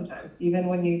hard sometimes, even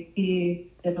when you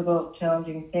see difficult,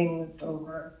 challenging things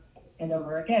over and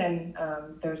over again.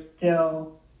 There's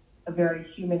still a very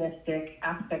humanistic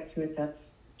aspect to it that's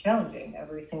challenging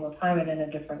every single time and in a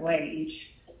different way. Each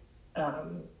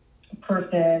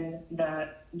person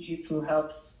that Jifu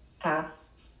helps pass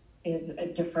is a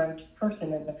different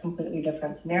person in a completely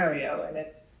different scenario, and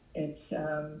it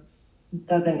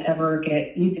doesn't ever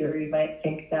get easier. You might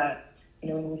think that,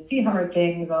 when we see hard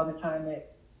things all the time,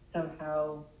 it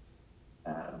somehow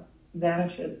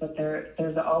vanishes, but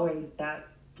there's always that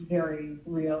very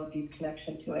real, deep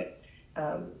connection to it.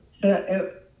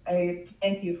 I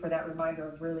thank you for that reminder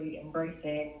of really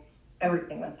embracing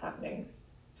everything that's happening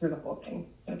through the whole thing.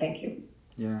 So thank you.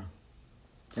 Yeah,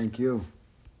 thank you.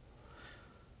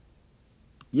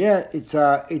 Yeah,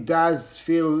 it does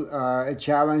feel a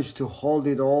challenge to hold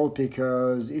it all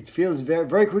because it feels very,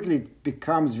 very quickly it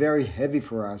becomes very heavy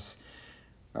for us.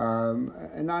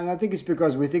 And I think it's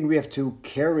because we think we have to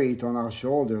carry it on our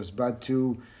shoulders, but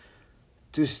to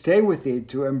stay with it,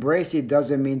 to embrace it,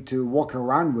 doesn't mean to walk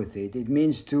around with it. It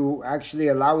means to actually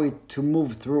allow it to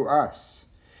move through us.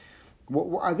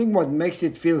 I think what makes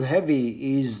it feel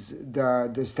heavy is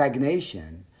the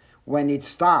stagnation. When it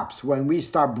stops, when we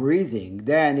stop breathing,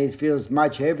 then it feels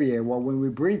much heavier. Well, when we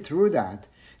breathe through that,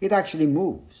 it actually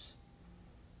moves.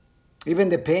 Even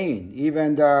the pain,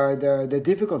 even the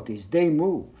difficulties, they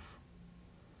move.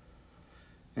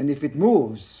 And if it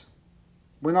moves,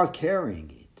 we're not carrying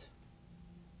it.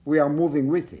 We are moving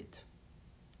with it.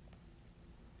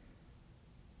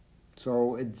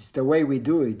 So it's the way we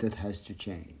do it that has to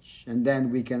change. And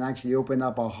then we can actually open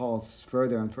up our hearts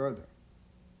further and further.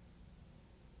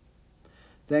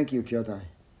 Thank you, Kyotai.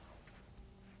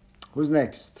 Who's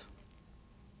next?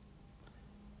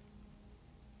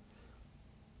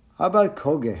 How about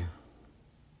Koge?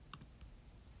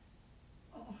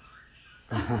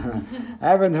 I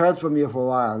haven't heard from you for a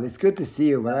while. It's good to see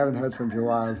you, but I haven't heard from you for a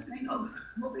while.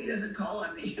 I hope he doesn't call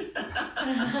on me.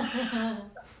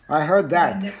 I heard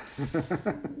that. I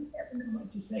never know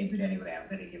what to say, but anyway, I'm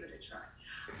going to give it a try.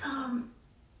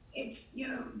 It's,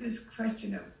 this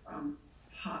question of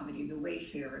poverty, the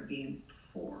wayfarer being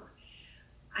poor.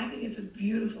 I think it's a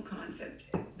beautiful concept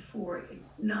for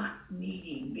not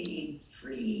needing, being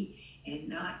free and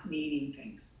not needing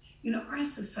things. Our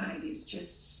society is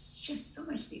just so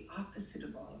much the opposite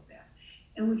of all of that.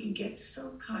 And we can get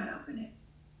so caught up in it.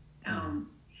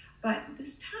 But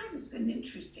this time has been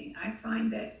interesting. I find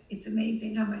that it's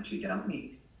amazing how much you don't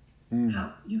need.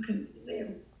 How you can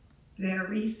live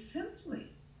very simply.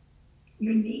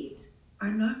 Your needs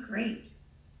are not great,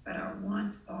 but our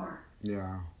wants are.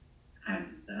 Yeah. Our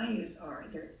desires are.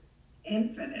 They're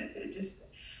infinite. They're just,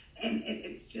 and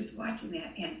it's just watching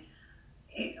that, and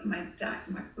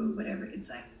my food, whatever. It's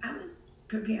like I was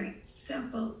preparing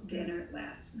simple dinner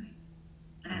last night,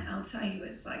 and I'll tell you,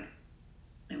 it's like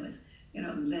it was,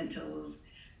 lentils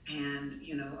and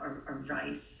a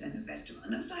rice and a vegetable,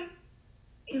 and I was like,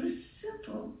 it was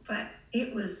simple, but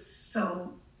it was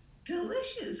so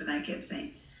delicious, and I kept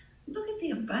saying, look at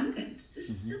the abundance,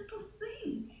 this simple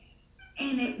thing,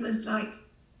 and it was like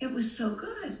it was so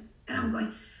good, and I'm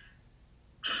going,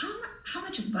 how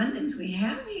much abundance we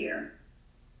have here.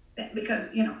 Because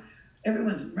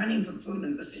everyone's running for food,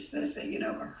 and it's just such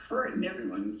a hurt, and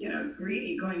everyone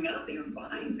greedy, going out there and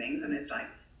buying things, and it's like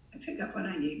I pick up what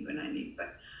I need when I need,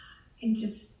 but and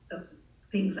just those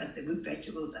things like the root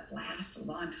vegetables that last a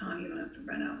long time, you don't have to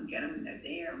run out and get them, and they're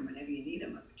there whenever you need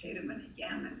them, a potato and a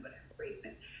yam and whatever.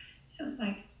 It was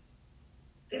like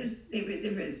there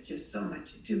is just so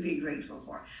much to be grateful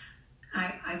for.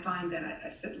 I find that I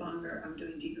sit longer, I'm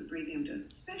doing deeper breathing, I'm doing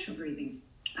special breathings,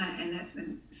 and that's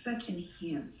been such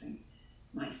enhancing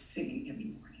my sitting every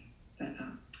morning. But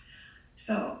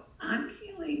so I'm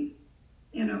feeling,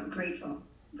 grateful,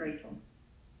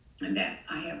 and that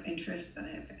I have interests, that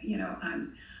I have,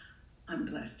 I'm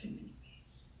blessed in many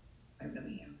ways. I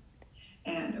really am.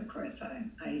 And of course,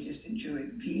 I just enjoy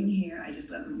being here. I just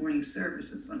love the morning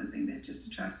service. It's one of the things that just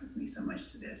attracts me so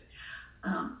much to this.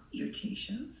 Your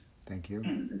teachers. Thank you.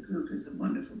 And the group is a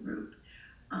wonderful group.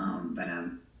 But I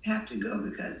have to go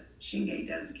because Shinge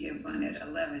does give one at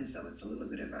 11, so it's a little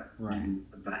bit of a... Right.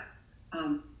 But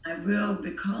I will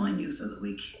be calling you so that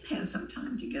we can have some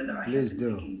time together. Please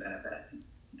do. Thinking, but I'm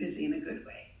busy in a good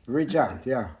way. Reach out,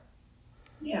 yeah.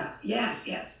 Yeah, yes,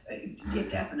 yeah,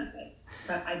 definitely.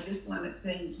 But I just want to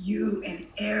thank you and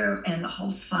Air and the whole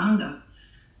Sangha.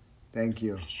 Thank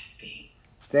you. For just being.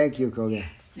 Thank you, Koge.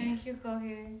 Yes. Thank you,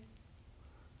 Koge.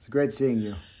 It's great seeing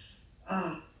you.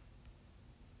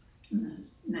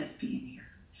 Nice being here.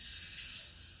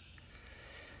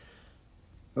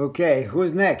 Okay,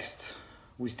 who's next?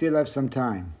 We still have some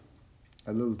time.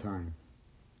 A little time.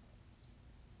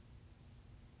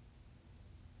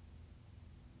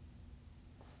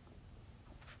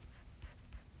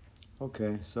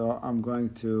 Okay, so I'm going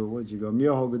to, where'd you go?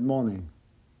 Myoho, good morning.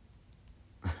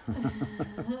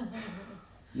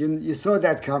 You saw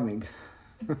that coming.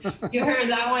 You heard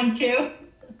that one too?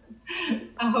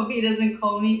 I hope he doesn't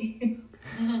call me.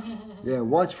 Yeah,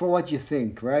 watch for what you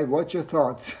think, right? Watch your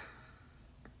thoughts.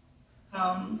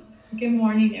 Good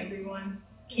morning, everyone.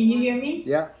 Can you hear me?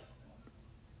 Yeah.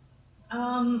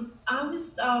 I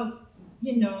was,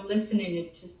 listening.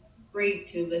 It's just great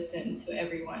to listen to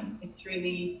everyone. It's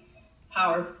really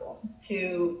powerful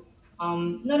to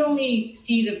not only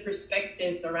see the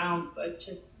perspectives around, but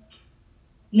just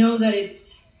know that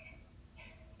it's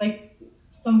like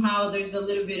somehow there's a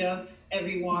little bit of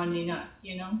everyone in us,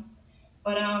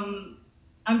 But I'm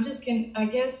just I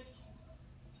guess,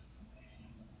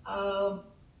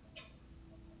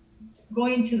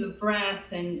 going to the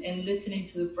breath and listening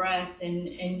to the breath, and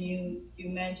you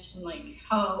mentioned like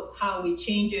how it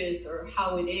changes, or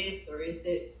how it is, or is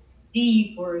it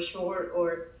deep or short,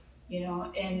 or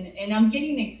and I'm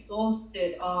getting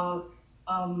exhausted of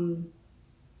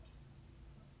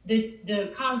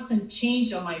the constant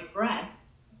change of my breath,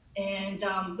 and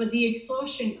but the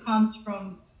exhaustion comes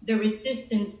from the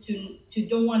resistance to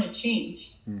don't want to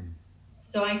change.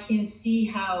 So I can see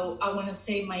how, I want to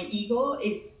say, my ego,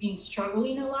 it's been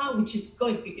struggling a lot, which is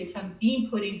good because I'm being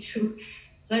put into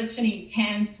such an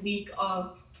intense week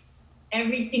of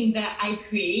everything that I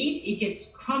create. It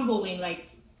gets crumbling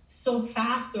like so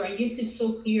fast, or I guess it's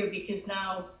so clear because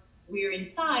now we're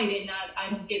inside and I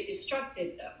don't get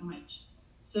distracted that much.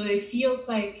 So it feels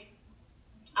like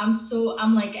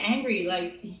I'm like angry,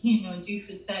 like,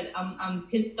 Jufa said, I'm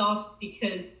pissed off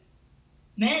because,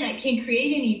 man, I can't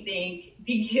create anything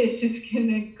because it's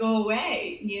gonna go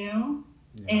away, Yeah.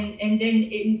 And then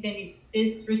it's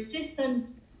this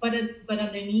resistance, but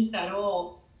underneath that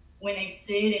all, when I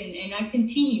sit and I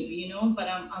continue, but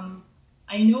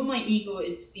I know my ego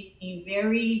is being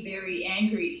very, very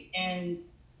angry and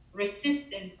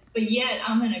resistance, but yet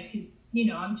I'm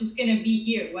just gonna be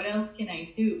here. What else can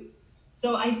I do?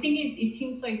 So I think it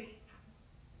seems like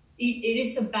it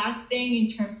is a bad thing in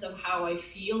terms of how I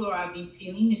feel, or I've been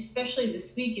feeling, especially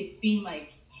this week. It's been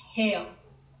like hell.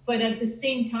 But at the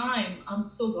same time, I'm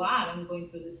so glad I'm going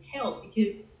through this hell,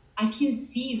 because I can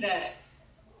see that,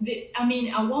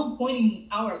 at one point in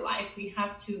our life, we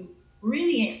have to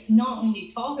really not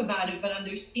only talk about it, but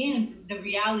understand the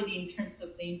reality in terms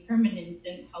of the impermanence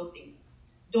and how things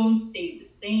don't stay the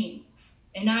same.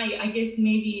 And I guess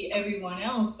maybe everyone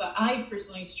else, but I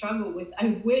personally struggle with,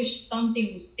 I wish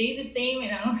something would stay the same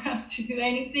and I don't have to do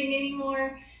anything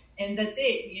anymore. And that's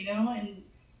it,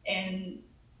 and,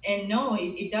 and no,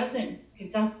 it doesn't,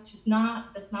 because that's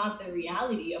not the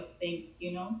reality of things.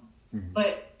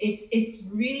 But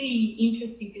it's really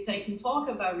interesting because I can talk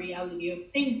about reality of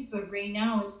things, but right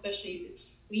now, especially this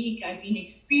week, I've been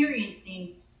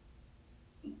experiencing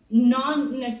not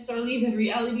necessarily the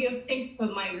reality of things,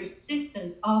 but my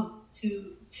resistance of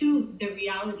to the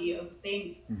reality of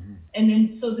things. And then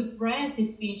so the breath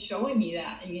has been showing me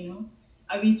that,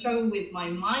 I've been struggling with my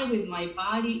mind, with my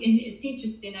body, and it's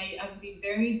interesting. I've been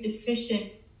very deficient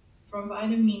from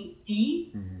vitamin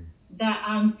D, that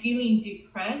I'm feeling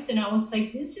depressed, and I was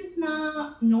like, this is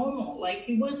not normal. Like,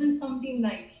 it wasn't something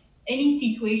like any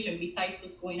situation besides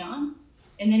what's going on.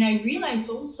 And then I realized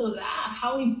also that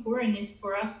how important it is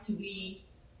for us to be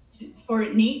for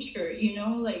nature,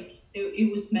 like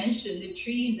it was mentioned, the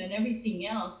trees and everything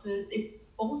else. So it's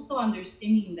also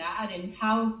understanding that, and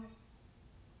how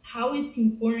it's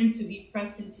important to be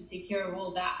present to take care of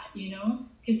all that,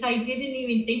 because I didn't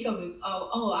even think of it.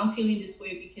 Oh, I'm feeling this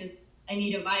way because I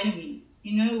need a vitamin.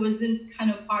 It wasn't kind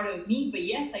of part of me, but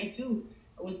yes, I do.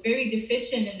 I was very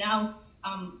deficient, and now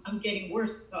I'm getting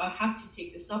worse. So I have to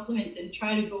take the supplements and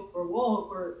try to go for a walk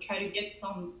or try to get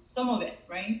some of it,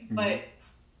 right? But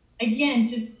again,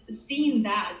 just seeing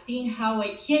how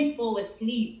I can't fall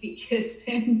asleep because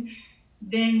then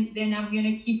I'm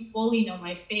gonna keep falling on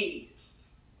my face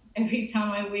every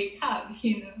time I wake up,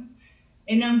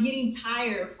 and I'm getting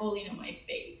tired of falling on my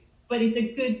face. But it's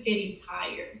a good getting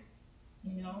tired,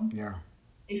 Yeah.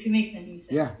 if it makes any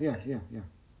sense. Yeah.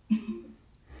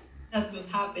 That's what's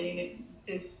happening in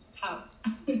this house.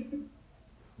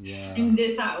 Yeah. In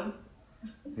this house.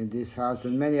 In this house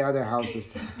and many other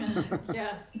houses.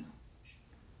 Yes.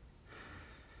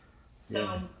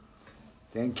 Yeah.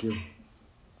 Thank you.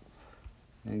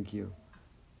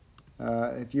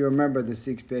 If you remember the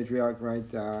sixth patriarch, right?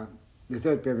 The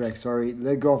third patriarch, sorry.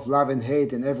 Let go of love and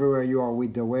hate, and everywhere you are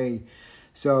with the way.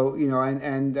 So,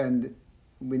 and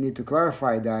we need to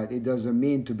clarify that it doesn't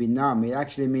mean to be numb. It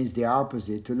actually means the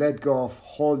opposite, to let go of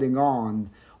holding on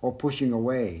or pushing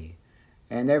away.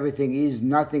 And everything is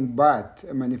nothing but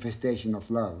a manifestation of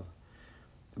love.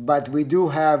 But we do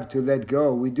have to let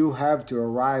go. We do have to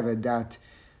arrive at that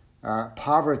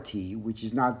poverty, which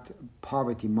is not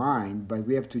poverty mind, but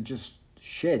we have to just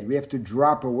shed. We have to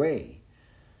drop away.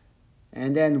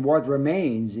 And then what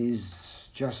remains is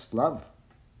just love.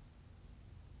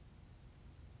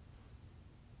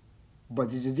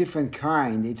 But it's a different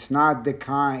kind. It's not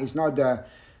the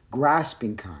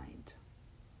grasping kind.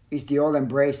 It's the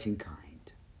all-embracing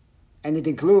kind. And it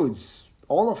includes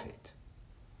all of it.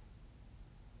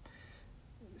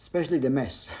 Especially the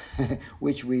mess,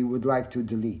 which we would like to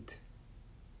delete.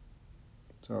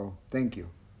 So, thank you.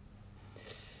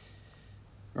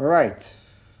 All right.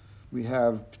 We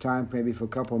have time maybe for a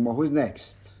couple more. Who's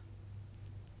next?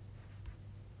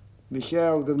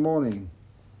 Michelle, good morning.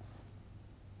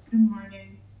 Good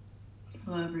morning.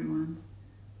 Hello, everyone.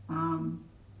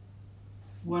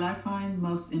 What I find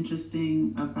most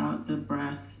interesting about the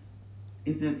breath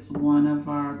is it's one of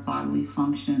our bodily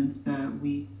functions that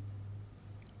we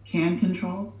can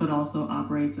control, but also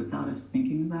operates without us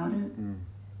thinking about it.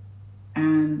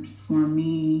 And for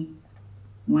me,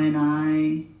 when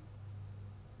I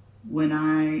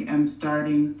am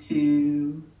starting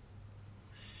to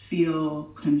feel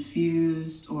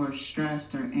confused or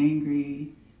stressed or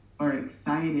angry or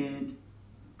excited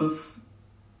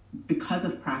because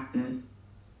of practice,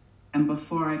 and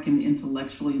before I can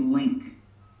intellectually link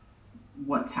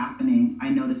what's happening, I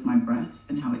notice my breath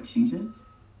and how it changes.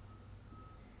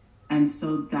 And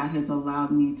so that has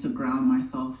allowed me to ground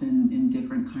myself in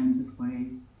different kinds of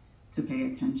ways, to pay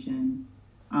attention.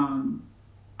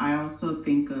 I also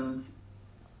think of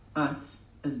us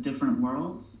as different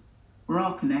worlds. We're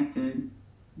all connected,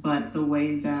 but the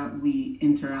way that we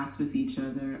interact with each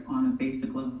other on a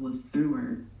basic level is through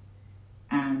words.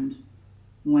 And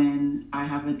when I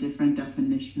have a different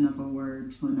definition of a word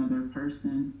to another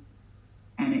person,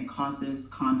 and it causes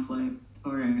conflict,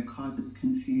 or it causes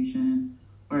confusion,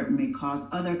 or it may cause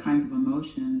other kinds of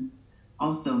emotions,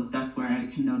 also that's where I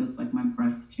can notice like my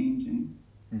breath changing.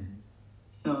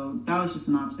 So that was just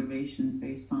an observation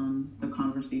based on the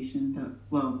conversation,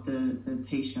 the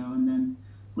Tay show, and then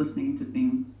listening to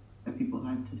things that people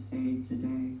had to say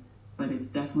today. But it's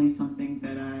definitely something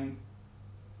that I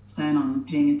plan on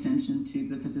paying attention to,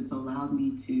 because it's allowed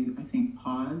me to, I think,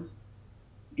 pause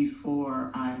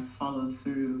before I follow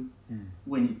through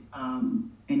with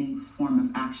any form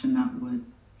of action that would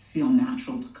feel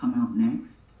natural to come out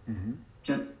next.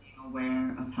 just being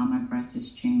aware of how my breath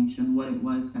has changed and what it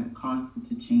was that caused it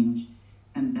to change,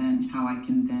 and then how I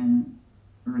can then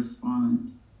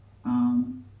respond.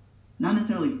 Not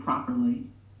necessarily properly,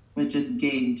 but just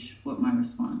gauge what my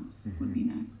response would be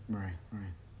next. Right.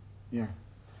 Yeah.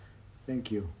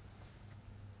 Thank you.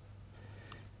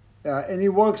 And it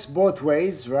works both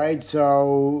ways, right?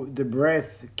 So the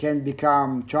breath can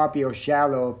become choppy or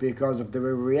shallow because of the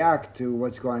way we react to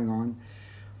what's going on.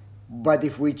 But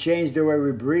if we change the way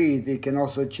we breathe, it can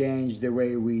also change the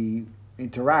way we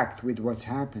interact with what's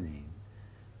happening.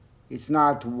 It's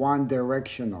not one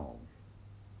directional.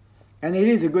 And it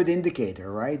is a good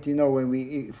indicator, right? You know,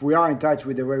 if we are in touch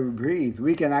with the way we breathe,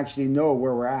 we can actually know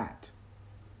where we're at.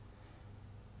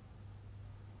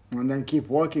 And then keep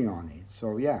working on it.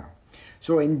 So yeah.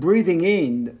 So in breathing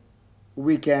in,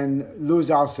 we can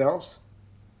lose ourselves,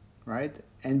 right?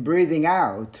 And breathing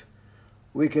out,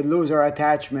 we can lose our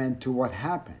attachment to what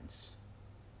happens.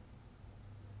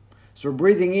 So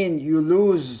breathing in, you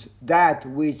lose that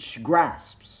which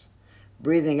grasps.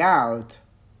 Breathing out,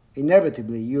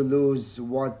 inevitably, you lose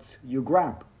what you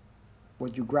grab,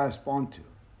 what you grasp onto.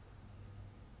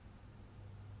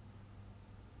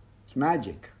 It's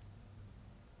magic.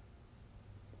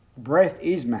 Breath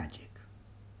is magic.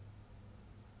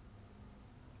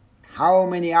 How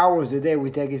many hours a day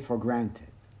we take it for granted?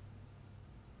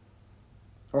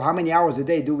 Or how many hours a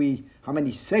day how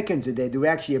many seconds a day do we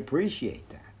actually appreciate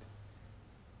that?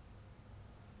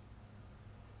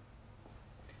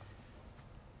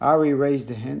 Ari raised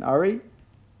the hand. Ari?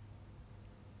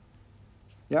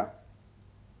 Yeah.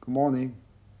 Good morning.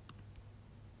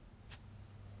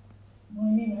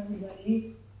 Morning,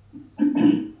 everybody.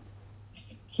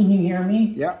 Can you hear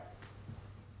me? Yeah.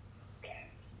 Okay.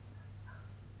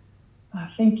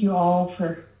 Thank you all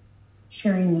for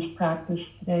sharing this practice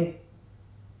today.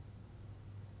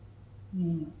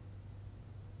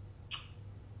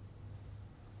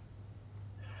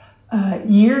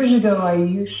 Years ago, I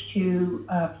used to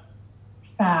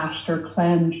fast or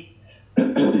cleanse,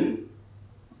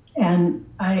 and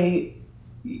I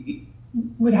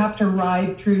would have to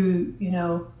ride through,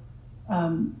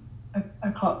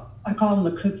 I call him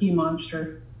the Cookie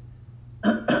Monster.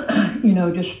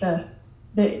 Just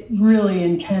the really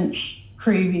intense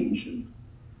cravings.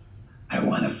 I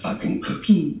want a fucking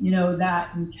cookie,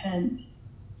 that intense.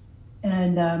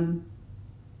 And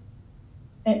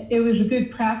it was a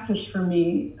good practice for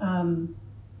me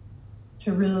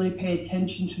to really pay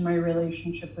attention to my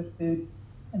relationship with food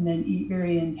and then eat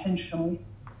very intentionally.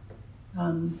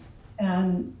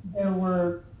 And there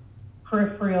were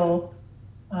peripheral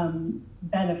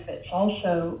benefits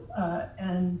also.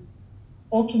 And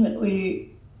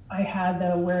ultimately, I had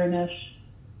the awareness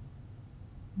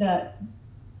that,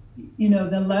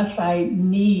 the less I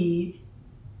need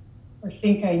or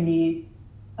think I need,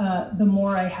 the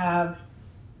more I have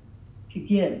to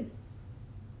give.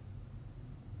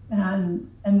 And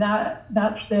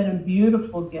that's been a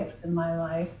beautiful gift in my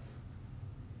life.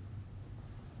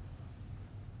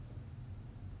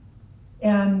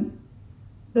 And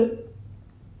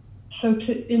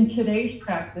in today's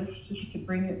practice, just to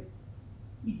bring it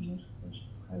as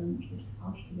present as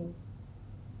possible,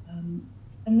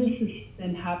 and this has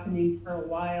been happening for a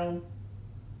while.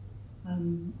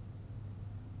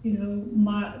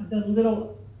 The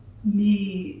little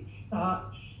me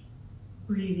stops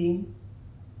breathing,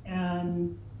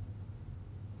 and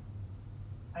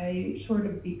I sort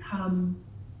of become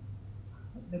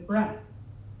the breath.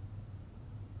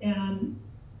 And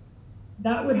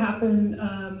that would happen,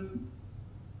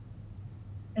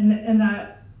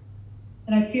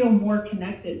 and I feel more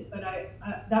connected. But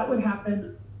that would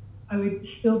happen. I would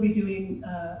still be doing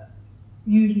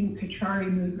using Kachari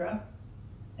Mudra.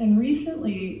 And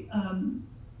recently,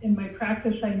 in my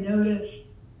practice, I noticed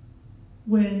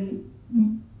when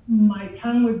my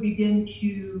tongue would begin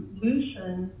to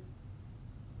loosen,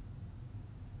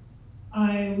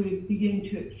 I would begin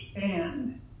to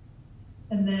expand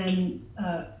and then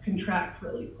contract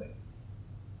really quick,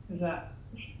 because that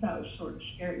was sort of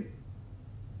scary.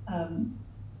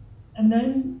 And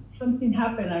then something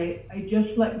happened. I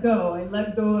just let go. I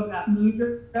let go of that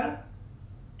mudra,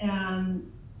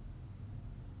 and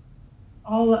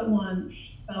all at once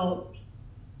felt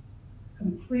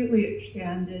completely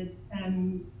expanded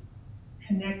and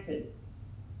connected,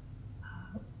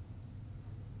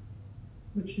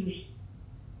 which is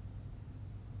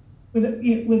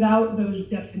without those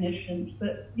definitions.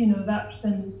 But that's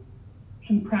been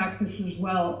some practice as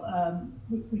well.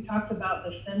 We talked about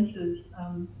the senses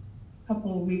a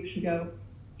couple of weeks ago.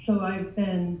 So I've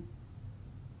been,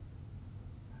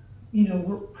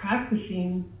 we're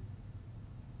practicing,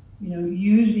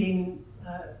 using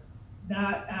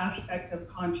that aspect of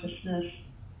consciousness,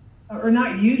 or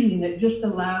not using it, just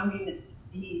allowing it to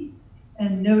be,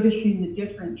 and noticing the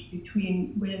difference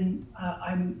between when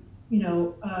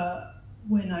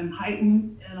when I'm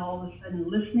heightened and all of a sudden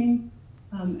listening,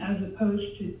 as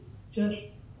opposed to just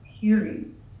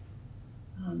hearing.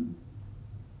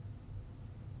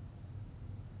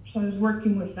 So I was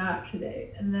working with that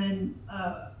today, and then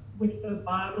with the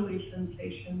bodily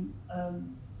sensations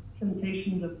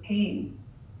of pain.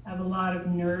 I have a lot of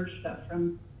nerve stuff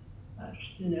from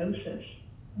stenosis,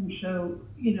 and so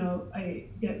I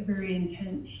get very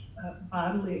intense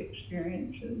bodily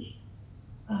experiences.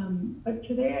 But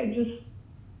today I just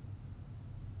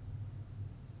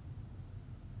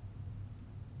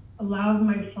allowed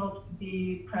myself to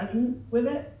be present with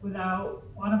it without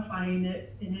quantifying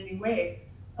it in any way,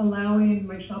 allowing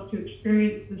myself to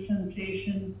experience the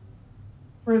sensation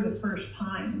for the first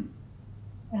time.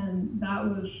 And that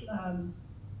was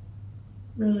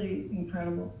really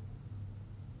incredible.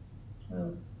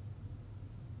 So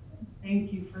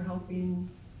thank you for helping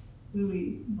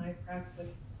buoy my practice.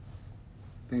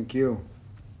 Thank you.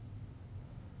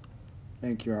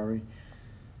 Thank you, Ari.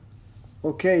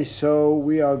 Okay, so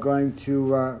we are going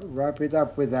to wrap it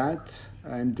up with that.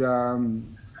 And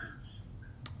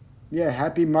yeah,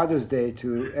 happy Mother's Day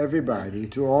to everybody,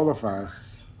 to all of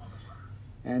us.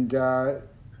 And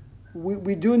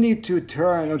we do need to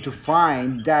turn or to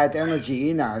find that energy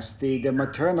in us, the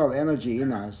maternal energy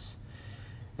in us.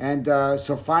 And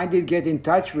so find it, get in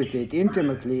touch with it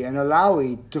intimately, and allow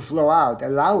it to flow out,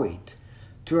 allow it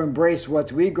to embrace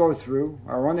what we go through,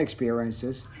 our own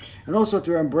experiences, and also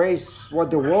to embrace what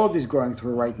the world is going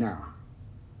through right now.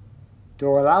 To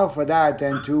allow for that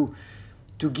and to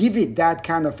give it that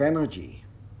kind of energy.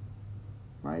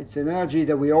 Right? It's an energy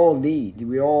that we all need.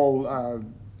 We all,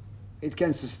 it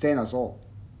can sustain us all.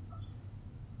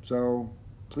 So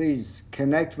please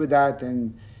connect with that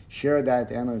and share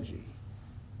that energy.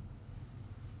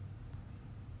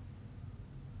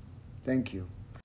 Thank you.